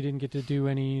Luke. He didn't get to do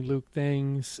any Luke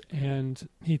things, and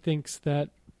he thinks that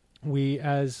we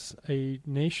as a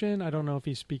nation, I don't know if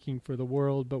he's speaking for the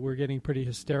world, but we're getting pretty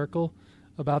hysterical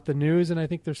about the news, and I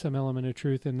think there's some element of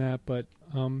truth in that, but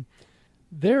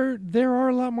there are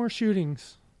a lot more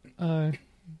shootings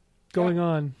going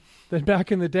on than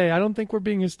back in the day. I don't think we're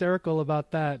being hysterical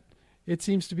about that. It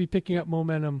seems to be picking up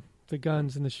momentum, the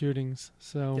guns and the shootings.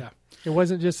 So Yeah. it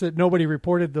wasn't just that nobody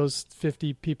reported those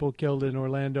 50 people killed in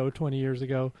Orlando 20 years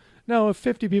ago. No, if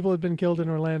 50 people had been killed in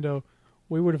Orlando,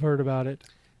 we would have heard about it.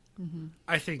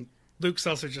 I think Luke's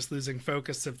also just losing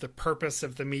focus of the purpose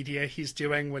of the media he's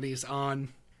doing when he's on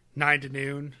 9 to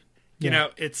noon. You Yeah. know,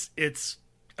 it's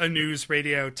a news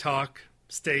radio talk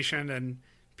station, and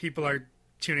people are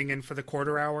tuning in for the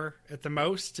quarter hour at the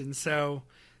most, and so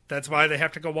that's why they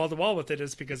have to go wall to wall with it,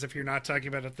 is because if you're not talking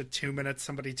about it the 2 minutes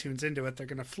somebody tunes into it, they're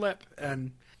going to flip.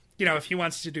 And you know, if he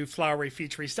wants to do flowery,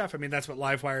 featurey stuff, I mean, that's what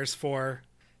Livewire's for.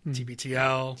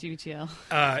 TBTL.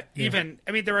 GBTL. Even,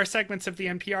 I mean, there are segments of the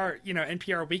NPR,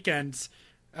 NPR weekends.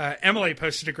 Emily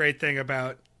posted a great thing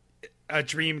about a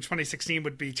dream 2016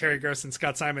 would be Terry Gross and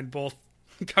Scott Simon both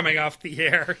coming off the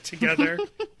air together.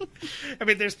 I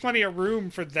mean, there's plenty of room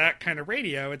for that kind of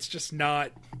radio. It's just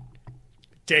not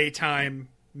daytime,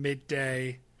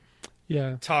 midday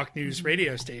talk news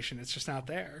radio station. It's just not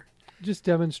there. Just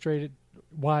demonstrated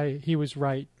why he was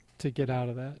right to get out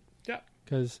of that. Yeah.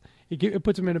 Because it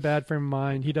puts him in a bad frame of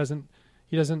mind. He doesn't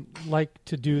like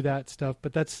to do that stuff,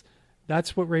 but that's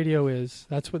what radio is.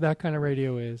 That's what that kind of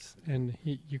radio is, and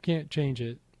you can't change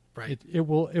it. Right. It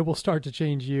will start to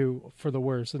change you for the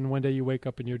worse, and one day you wake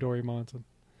up and you're Dory Monson.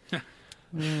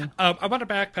 I want to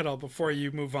backpedal before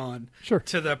you move on Sure.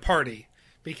 to the party,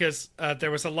 because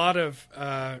there was a lot of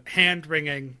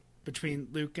hand-wringing between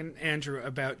Luke and Andrew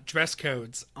about dress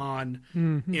codes on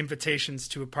invitations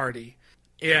to a party.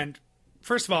 And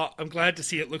first of all, I'm glad to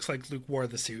see it looks like Luke wore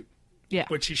the suit,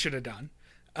 which he should have done.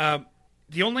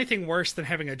 The only thing worse than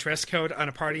having a dress code on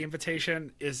a party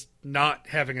invitation is not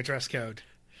having a dress code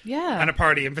on a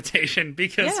party invitation,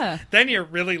 because then you're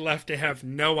really left to have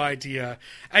no idea.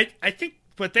 I think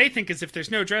what they think is if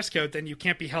there's no dress code, then you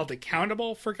can't be held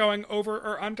accountable for going over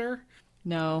or under.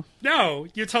 No,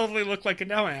 you totally look like a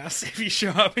dumbass if you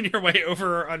show up and you're way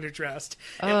over or underdressed.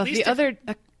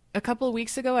 A couple of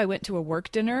weeks ago, I went to a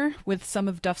work dinner with some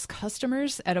of Duff's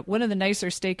customers at one of the nicer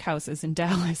steakhouses in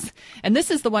Dallas. And this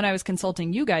is the one I was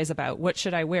consulting you guys about. What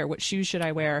should I wear? What shoes should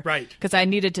I wear? Right. Because I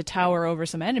needed to tower over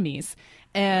some enemies.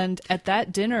 And at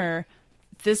that dinner,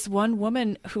 this one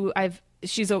woman who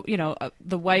she's the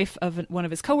wife of one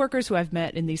of his coworkers who I've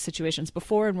met in these situations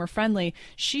before, and we're friendly.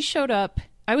 She showed up.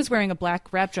 I was wearing a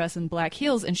black wrap dress and black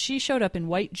heels, and she showed up in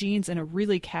white jeans and a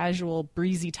really casual,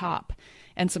 breezy top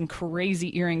and some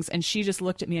crazy earrings. And she just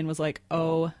looked at me and was like,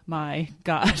 oh my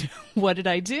God, what did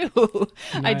I do?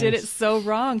 Nice. I did it so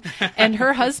wrong. And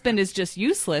her husband is just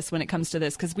useless when it comes to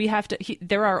this, because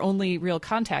they're our only real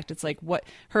contact. It's like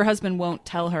her husband won't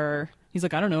tell her. He's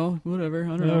like, I don't know, whatever. I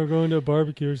don't know. We're going to a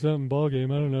barbecue or something, ball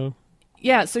game. I don't know.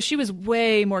 Yeah, so she was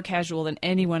way more casual than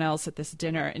anyone else at this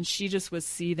dinner, and she just was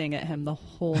seething at him the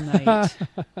whole night.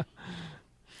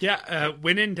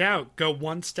 When in doubt, go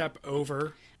one step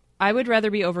over. I would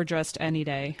rather be overdressed any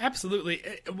day. Absolutely.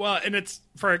 Well, and it's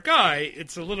for a guy,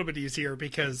 it's a little bit easier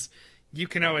because you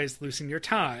can always loosen your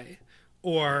tie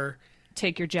or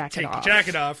take your jacket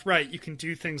off. Right. You can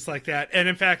do things like that. And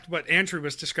in fact, what Andrew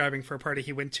was describing for a party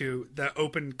he went to, the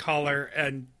open collar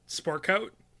and sport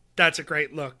coat, that's a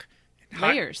great look.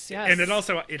 Layers, yes. And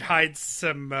it hides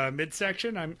some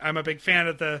midsection. I'm a big fan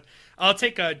of I'll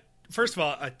take first of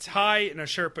all, a tie and a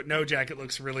shirt but no jacket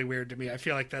looks really weird to me. I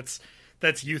feel like that's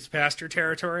youth pastor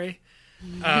territory.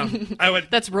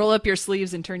 That's roll up your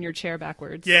sleeves and turn your chair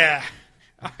backwards. Yeah.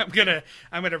 I'm gonna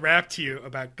rap to you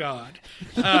about God.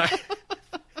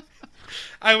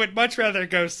 I would much rather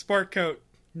go sport coat,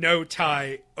 no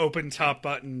tie, open top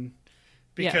button,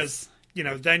 because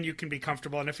then you can be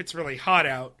comfortable. And if it's really hot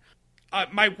out,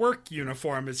 my work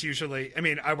uniform is usually,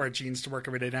 I wear jeans to work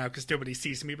every day now because nobody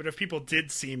sees me, but if people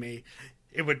did see me,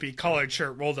 it would be collared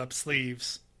shirt, rolled up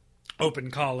sleeves,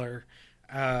 open collar,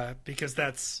 because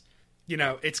that's,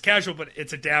 it's casual, but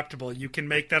it's adaptable. You can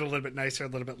make that a little bit nicer, a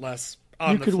little bit less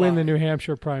on the fly. You could win the New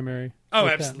Hampshire primary. Oh,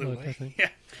 absolutely. Look, I think. Yeah.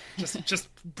 Just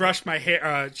brush my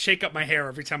hair, shake up my hair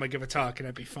every time I give a talk, and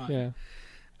it'd be fun.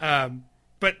 Yeah.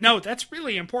 But no, that's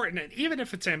really important. And even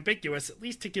if it's ambiguous, at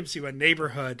least it gives you a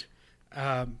neighborhood.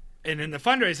 And in the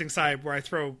fundraising side, where I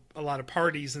throw a lot of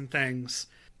parties and things,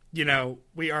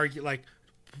 we argue like,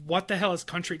 what the hell is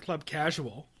country club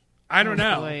casual? I don't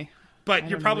know. Boy. But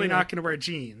you're probably not going to wear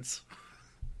jeans.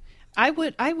 I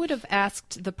would have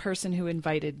asked the person who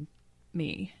invited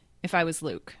me if I was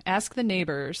Luke. Ask the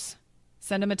neighbors.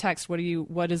 Send them a text.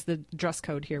 What is the dress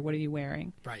code here? What are you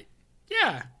wearing? Right.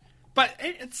 Yeah. But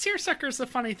seersucker is a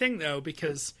funny thing, though,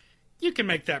 because you can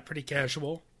make that pretty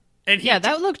casual. And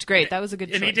that looked great. That was a good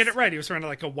choice. And he did it right. He was wearing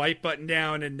like a white button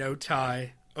down and no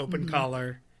tie, open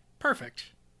collar. Perfect.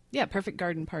 Yeah, perfect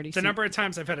garden party. The number of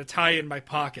times I've had a tie in my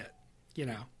pocket,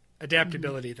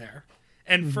 adaptability there.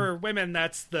 And for women,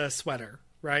 that's the sweater,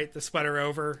 right? The sweater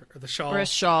over or the shawl. Or a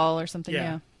shawl or something,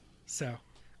 yeah. So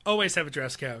always have a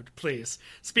dress code, please.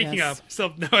 Speaking of, still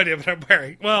have no idea what I'm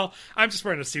wearing. Well, I'm just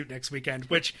wearing a suit next weekend,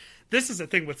 which this is a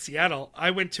thing with Seattle.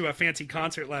 I went to a fancy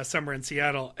concert last summer in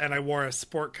Seattle, and I wore a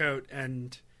sport coat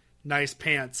and nice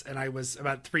pants, and I was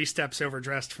about 3 steps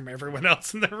overdressed from everyone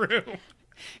else in the room.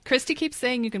 Christy keeps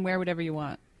saying you can wear whatever you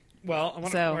want. Well, I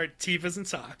want to wear Tevas and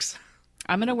socks.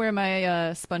 I'm going to wear my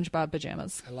SpongeBob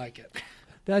pajamas. I like it.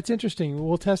 That's interesting.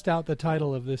 We'll test out the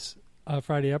title of this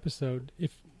Friday episode.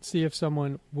 See if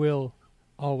someone will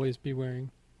always be wearing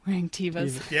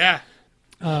Tevas. Yeah.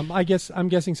 I'm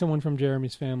guessing someone from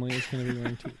Jeremy's family is going to be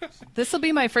wearing Tevas. This will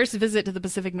be my first visit to the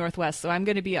Pacific Northwest, so I'm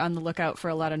going to be on the lookout for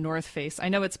a lot of North Face. I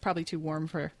know it's probably too warm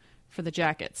for the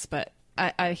jackets, but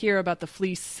I hear about the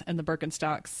fleece and the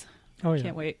Birkenstocks. Oh, yeah.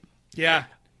 Can't wait. Yeah.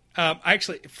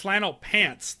 Actually, flannel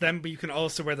pants, then you can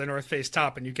also wear the North Face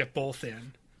top and you get both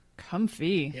in.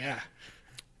 Comfy. Yeah.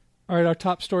 All right, our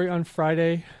top story on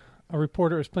Friday. A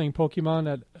reporter is playing Pokemon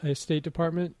at a State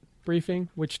Department briefing,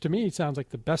 which to me sounds like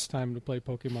the best time to play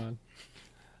Pokemon.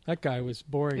 That guy was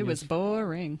boring. It was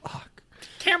boring. Fuck.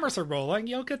 Cameras are rolling.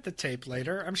 You'll get the tape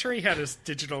later. I'm sure he had his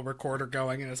digital recorder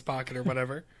going in his pocket or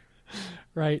whatever.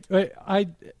 Right. I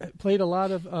played a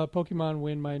lot of Pokemon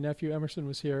when my nephew Emerson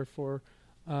was here for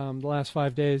the last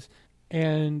 5 days.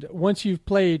 And once you've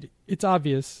played, it's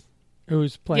obvious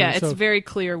who's playing. Yeah, it's very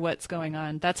clear what's going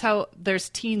on. That's how there's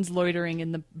teens loitering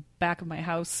in the back of my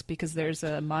house because there's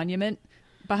a monument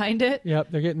behind it. Yep,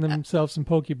 they're getting themselves some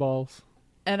Pokeballs.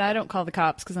 And I don't call the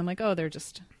cops because I'm like, oh,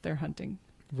 they're hunting.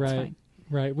 Right. It's fine.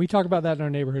 Right. We talk about that in our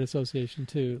neighborhood association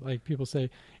too. Like people say,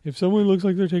 if someone looks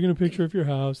like they're taking a picture of your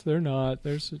house, they're not.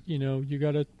 There's, you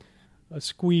got a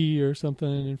squee or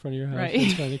something in front of your house right.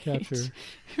 they're trying to capture.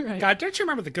 Right. God, don't you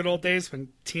remember the good old days when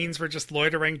teens were just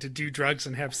loitering to do drugs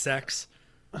and have sex?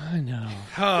 I know.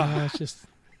 It's just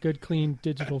good, clean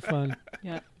digital fun.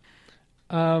 Yeah.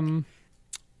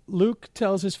 Luke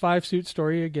tells his 5-suit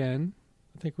story again.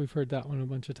 I think we've heard that one a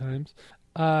bunch of times.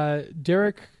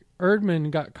 Derek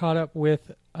Erdman got caught up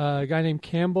with a guy named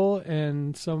Campbell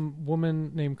and some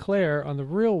woman named Claire on The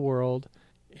Real World,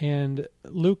 and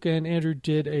Luke and Andrew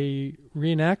did a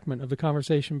reenactment of the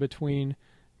conversation between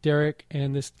Derek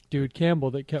and this dude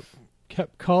Campbell that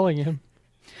kept calling him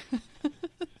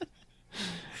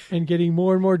and getting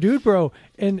more and more dude bro.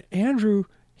 And Andrew,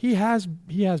 he has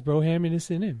bro hamminess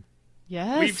in him.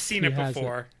 Yes. We've seen it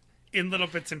before. In little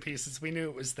bits and pieces. We knew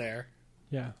it was there.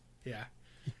 Yeah. Yeah.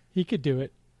 He could do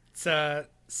it. It's a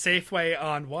Safeway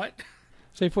on what?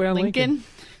 Safeway on Lincoln.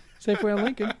 Safeway on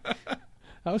Lincoln.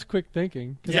 That was quick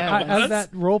thinking. Yeah, as that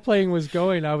role-playing was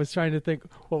going, I was trying to think,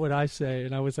 what would I say?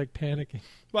 And I was like panicking.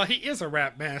 Well, he is a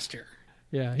rap master.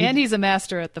 Yeah. And he's a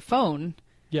master at the phone.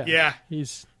 Yeah. Yeah.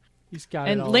 He's got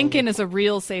it And all Lincoln over. is a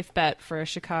real safe bet for a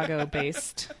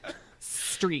Chicago-based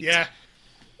street. Yeah.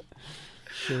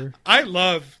 Sure. I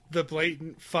love the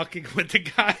blatant fucking with the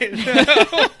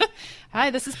guy. Hi,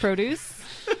 this is Produce.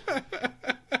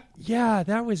 Yeah,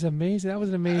 that was amazing. That was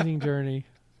an amazing journey.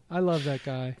 I love that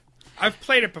guy. I've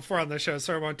played it before on the show,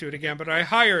 so I won't do it again, but I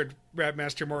hired Rap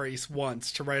Master Maurice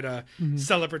once to write a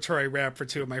celebratory rap for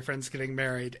two of my friends getting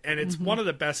married, and it's one of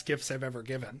the best gifts I've ever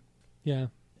given. Yeah.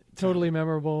 Totally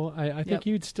memorable. I think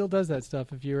he still does that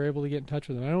stuff if you're able to get in touch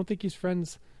with him. I don't think he's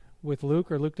friends with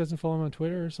Luke, or Luke doesn't follow him on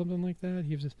Twitter or something like that.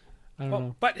 He was just, I don't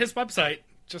know. But his website,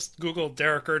 just Google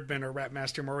Derek Erdman or Rap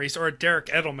Master Maurice, or Derek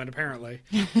Edelman, apparently.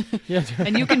 Yeah.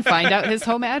 And you can find out his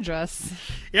home address.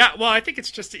 Yeah, well, I think it's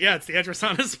just, it's the address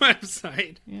on his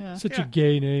website. Yeah. Such a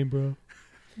gay name, bro.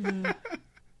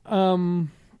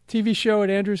 TV show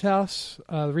at Andrew's house.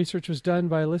 The research was done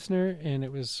by a listener, and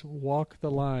it was Walk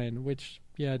the Line, which,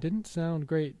 didn't sound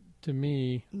great to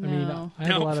me. No. I mean, I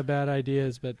had a lot of bad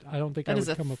ideas, but I don't think I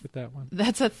would come up with that one.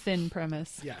 That's a thin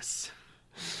premise. Yes.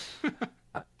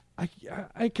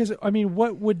 Because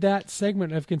what would that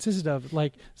segment have consisted of?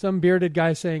 Like some bearded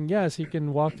guy saying, "Yes, he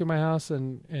can walk through my house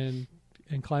and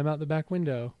climb out the back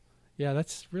window." Yeah,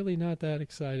 that's really not that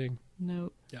exciting.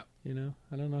 Nope. Yeah.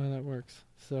 I don't know how that works.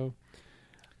 So,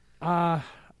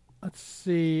 let's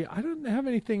see. I don't have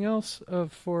anything else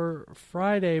for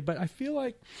Friday, but I feel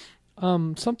like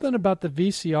something about the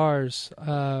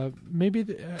VCRs. Maybe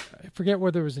I forget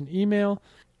whether it was an email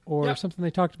or something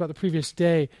they talked about the previous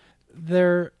day.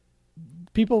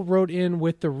 People wrote in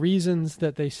with the reasons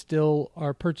that they still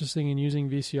are purchasing and using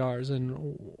VCRs,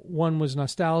 and one was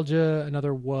nostalgia.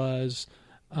 Another was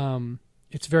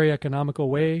it's a very economical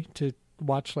way to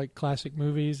watch like classic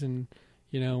movies, and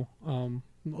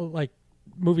like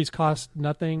movies cost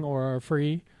nothing or are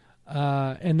free.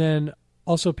 And then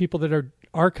also people that are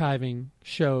archiving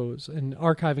shows and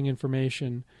archiving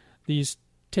information. These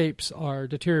tapes are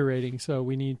deteriorating, so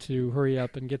we need to hurry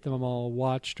up and get them all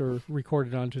watched or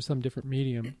recorded onto some different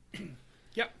medium.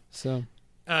 Yep. So,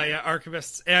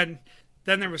 archivists. And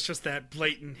then there was just that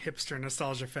blatant hipster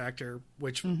nostalgia factor,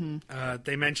 which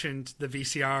they mentioned the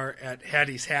VCR at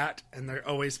Hattie's Hat, and there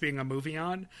always being a movie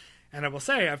on. And I will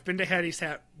say, I've been to Hattie's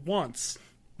Hat once,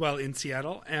 in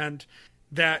Seattle, and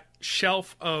that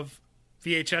shelf of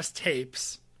VHS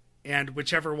tapes, and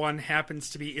whichever one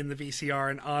happens to be in the VCR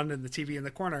and on in the TV in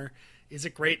the corner, is a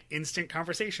great instant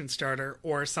conversation starter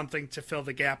or something to fill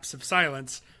the gaps of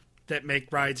silence that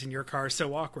make rides in your car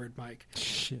so awkward, Mike.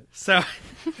 Shit. So,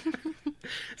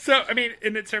 I mean,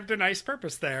 and it served a nice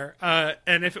purpose there.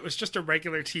 And if it was just a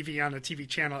regular TV on a TV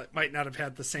channel, it might not have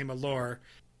had the same allure.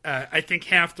 I think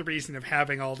half the reason of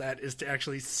having all that is to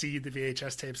actually see the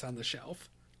VHS tapes on the shelf.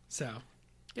 So,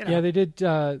 yeah, they did.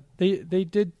 They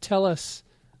did tell us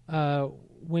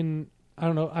when, I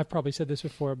don't know, I've probably said this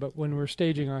before, but when we're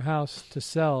staging our house to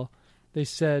sell, they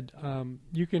said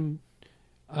you can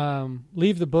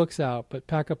leave the books out, but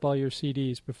pack up all your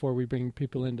CDs before we bring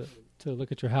people in to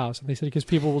look at your house. And they said because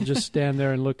people will just stand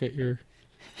there and look at your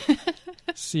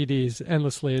CDs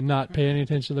endlessly and not pay any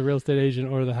attention to the real estate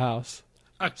agent or the house.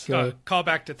 Call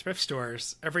back to thrift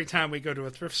stores. Every time we go to a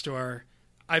thrift store,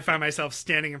 I find myself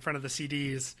standing in front of the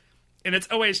CDs And it's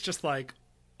always just like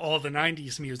all the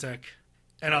 90s music.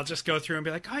 And I'll just go through and be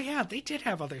like, oh, yeah, they did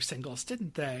have other singles,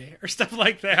 didn't they? Or stuff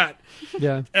like that.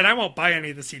 Yeah. And I won't buy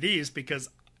any of the CDs because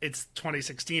it's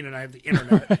 2016 and I have the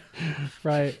internet.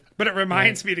 Right. But it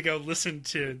reminds me to go listen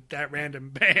to that random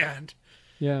band.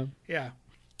 Yeah. Yeah.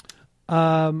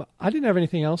 I didn't have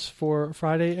anything else for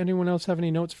Friday. Anyone else have any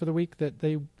notes for the week that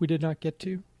we did not get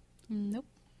to? Nope.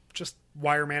 Just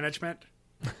wire management.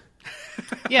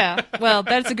 Yeah, well,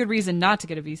 that's a good reason not to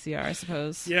get a VCR, I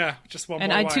suppose. Yeah, just one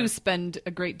and more I, wire. too, spend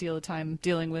a great deal of time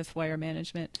dealing with wire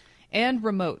management and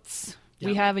remotes. Yeah.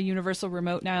 We have a universal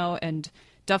remote now, and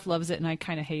Duff loves it, and I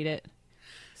kind of hate it.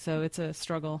 So it's a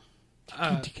struggle.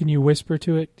 Can you whisper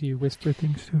to it? Do you whisper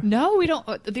things to it? No, we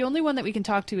don't. The only one that we can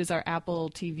talk to is our Apple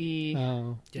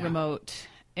TV remote.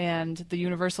 And the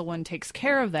universal one takes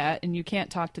care of that, and you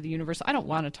can't talk to the universal. I don't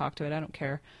want to talk to it. I don't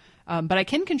care. But I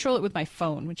can control it with my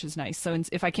phone, which is nice. So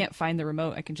if I can't find the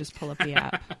remote, I can just pull up the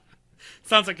app.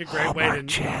 Sounds like a great Hallmark way to...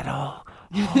 Channel.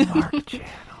 Hallmark Channel.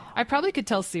 I probably could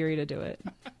tell Siri to do it.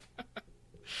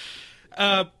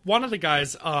 One of the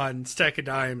guys on Stack of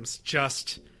Dimes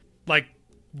just,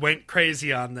 went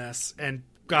crazy on this and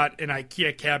got an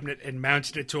IKEA cabinet and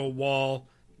mounted it to a wall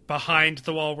behind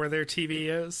the wall where their TV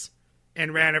is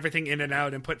and ran everything in and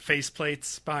out and put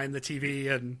faceplates behind the TV.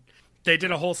 And they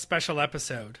did a whole special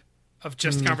episode of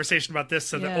just conversation about this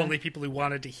so that only people who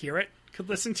wanted to hear it could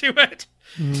listen to it.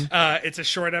 It's a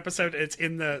short episode. It's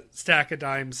in the Stack of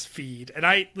Dimes feed. And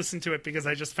I listened to it because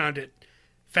I just found it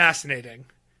fascinating,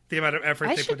 the amount of effort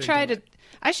they put into it.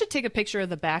 I should take a picture of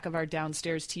the back of our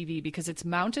downstairs TV because it's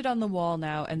mounted on the wall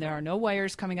now and there are no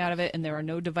wires coming out of it and there are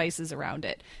no devices around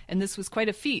it. And this was quite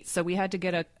a feat. So we had to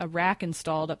get a rack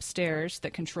installed upstairs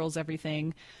that controls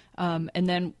everything. And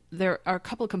then there are a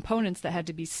couple of components that had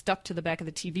to be stuck to the back of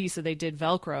the TV. So they did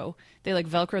Velcro. They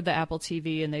Velcroed the Apple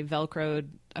TV and they Velcroed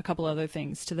a couple other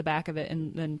things to the back of it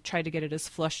and then tried to get it as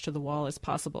flush to the wall as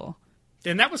possible.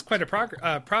 And that was quite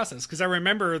a process because I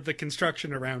remember the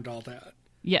construction around all that.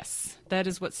 Yes, that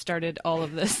is what started all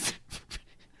of this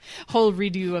whole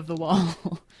redo of the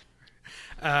wall.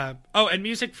 And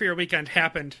Music for Your Weekend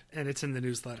happened, and it's in the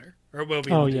newsletter, or it will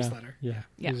be in the newsletter. Yeah,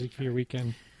 Music for Your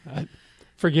Weekend.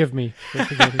 Forgive me. For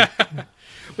forgetting.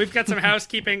 We've got some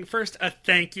housekeeping. First, a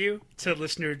thank you to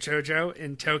listener Jojo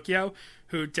in Tokyo,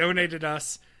 who donated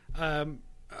us a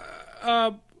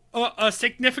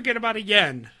significant amount of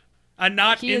yen. A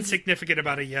not insignificant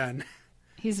amount of yen.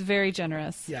 He's very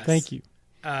generous. Yes. Thank you.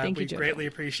 Thank you, we Jojo. greatly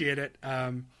appreciate it.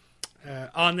 On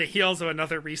the heels of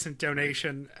another recent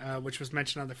donation, which was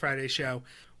mentioned on the Friday show,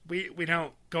 we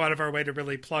don't go out of our way to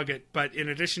really plug it, but in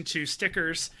addition to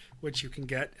stickers, which you can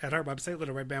get at our website,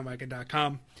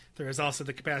 littleredbandwagon.com, there is also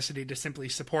the capacity to simply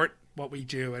support what we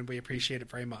do, and we appreciate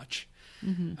it very much.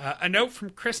 Mm-hmm. A note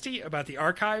from Christy about the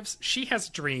archives. She has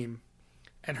a dream,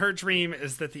 and her dream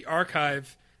is that the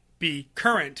archive be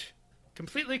current,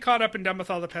 completely caught up and done with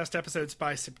all the past episodes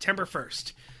by September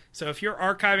 1st. So if you're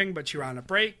archiving but you're on a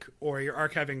break, or you're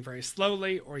archiving very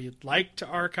slowly, or you'd like to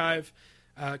archive,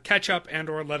 catch up and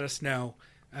or let us know.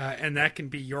 And that can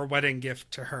be your wedding gift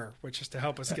to her, which is to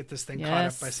help us get this thing caught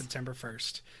up by September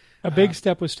 1st. A big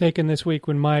step was taken this week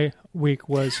when my week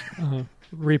was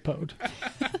repoed.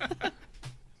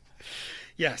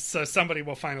 Yes, so somebody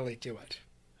will finally do it.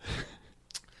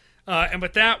 And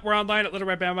with that, we're online at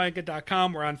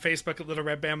littleredbandwagon.com. We're on Facebook at Little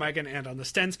Red Bandwagon and on the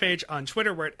Stens page. On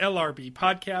Twitter, we're at LRB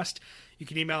Podcast. You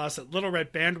can email us at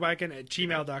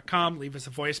littleredbandwagon@gmail.com. Leave us a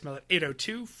voicemail at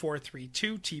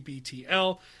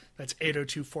 802-432-TBTL. That's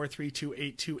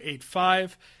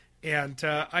 802-432-8285. And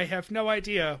I have no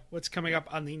idea what's coming up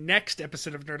on the next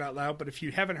episode of Nerd Out Loud, but if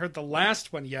you haven't heard the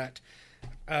last one yet,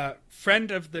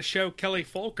 friend of the show, Kelly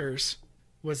Folkers,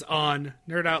 was on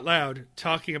Nerd Out Loud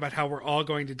talking about how we're all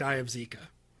going to die of Zika.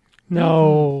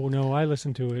 No, I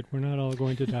listened to it. We're not all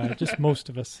going to die, just most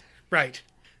of us. Right.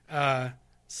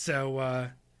 So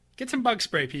get some bug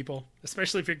spray, people,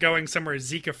 especially if you're going somewhere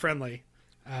Zika friendly.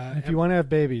 If you want to have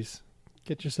babies,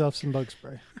 get yourself some bug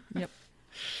spray. Yep.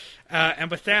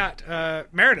 And with that,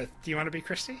 Meredith, do you want to be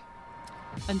Christy?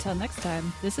 Until next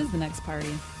time, this is The Next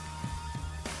Party.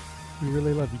 We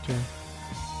really love you, Jen.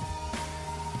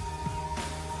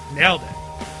 Nailed it.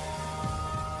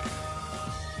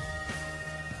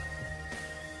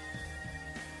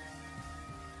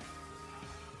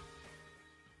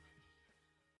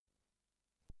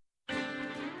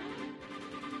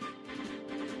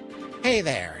 Hey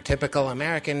there, typical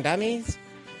American dummies.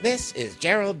 This is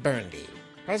Gerald Burndy,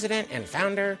 president and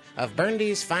founder of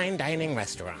Burndy's Fine Dining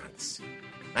Restaurants.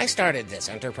 I started this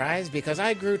enterprise because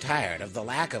I grew tired of the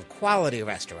lack of quality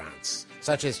restaurants,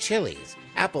 such as Chili's,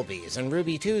 Applebee's, and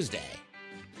Ruby Tuesday.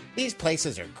 These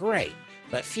places are great,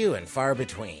 but few and far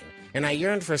between, and I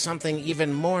yearned for something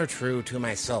even more true to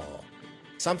my soul.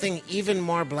 Something even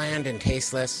more bland and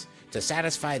tasteless to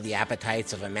satisfy the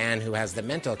appetites of a man who has the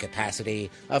mental capacity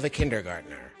of a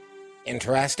kindergartner.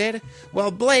 Interested?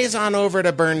 Well, blaze on over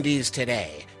to Burndy's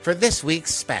today for this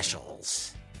week's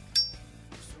specials.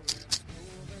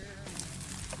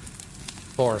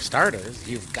 For starters,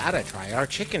 you've got to try our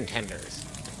chicken tenders.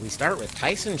 We start with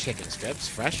Tyson chicken strips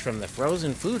fresh from the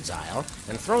frozen foods aisle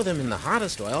and throw them in the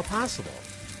hottest oil possible.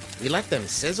 We let them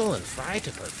sizzle and fry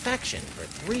to perfection for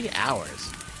 3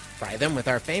 hours. Fry them with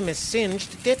our famous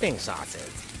singed dipping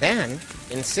sauces. Then,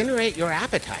 incinerate your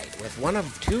appetite with one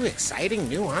of 2 exciting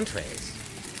new entrees.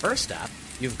 First up,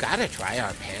 you've got to try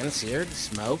our pan-seared,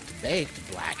 smoked,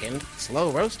 baked, blackened,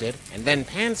 slow-roasted, and then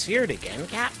pan-seared again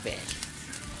catfish.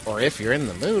 Or if you're in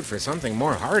the mood for something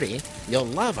more hearty, you'll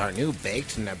love our new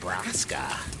baked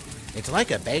Nebraska. It's like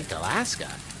a baked Alaska,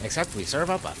 except we serve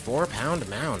up a 4-pound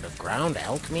mound of ground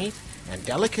elk meat and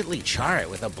delicately char it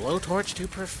with a blowtorch to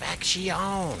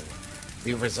perfection.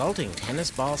 The resulting tennis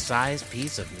ball-sized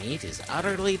piece of meat is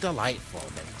utterly delightful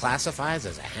and classifies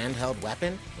as a handheld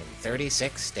weapon in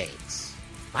 36 states.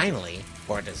 Finally,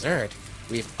 for dessert,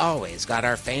 we've always got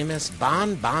our famous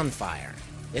Bonfire.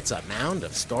 It's a mound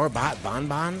of store-bought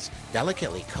bonbons,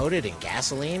 delicately coated in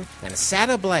gasoline and set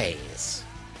ablaze.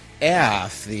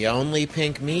 If the only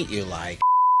pink meat you like.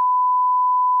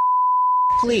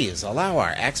 Please allow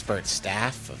our expert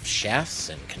staff of chefs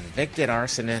and convicted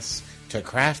arsonists to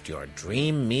craft your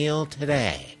dream meal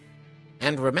today.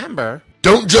 And remember,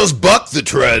 don't just buck the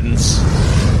trends.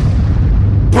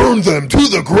 Burn them to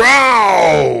the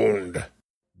ground!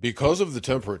 Because of the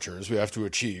temperatures we have to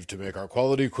achieve to make our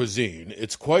quality cuisine,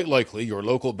 it's quite likely your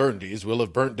local Burndy's will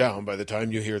have burnt down by the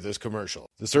time you hear this commercial.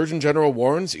 The Surgeon General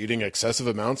warns eating excessive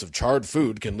amounts of charred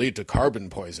food can lead to carbon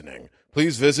poisoning.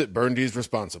 Please visit Burndy's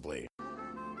responsibly.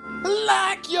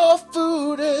 Like your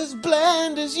food as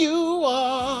bland as you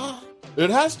are. It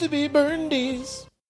has to be Burndy's.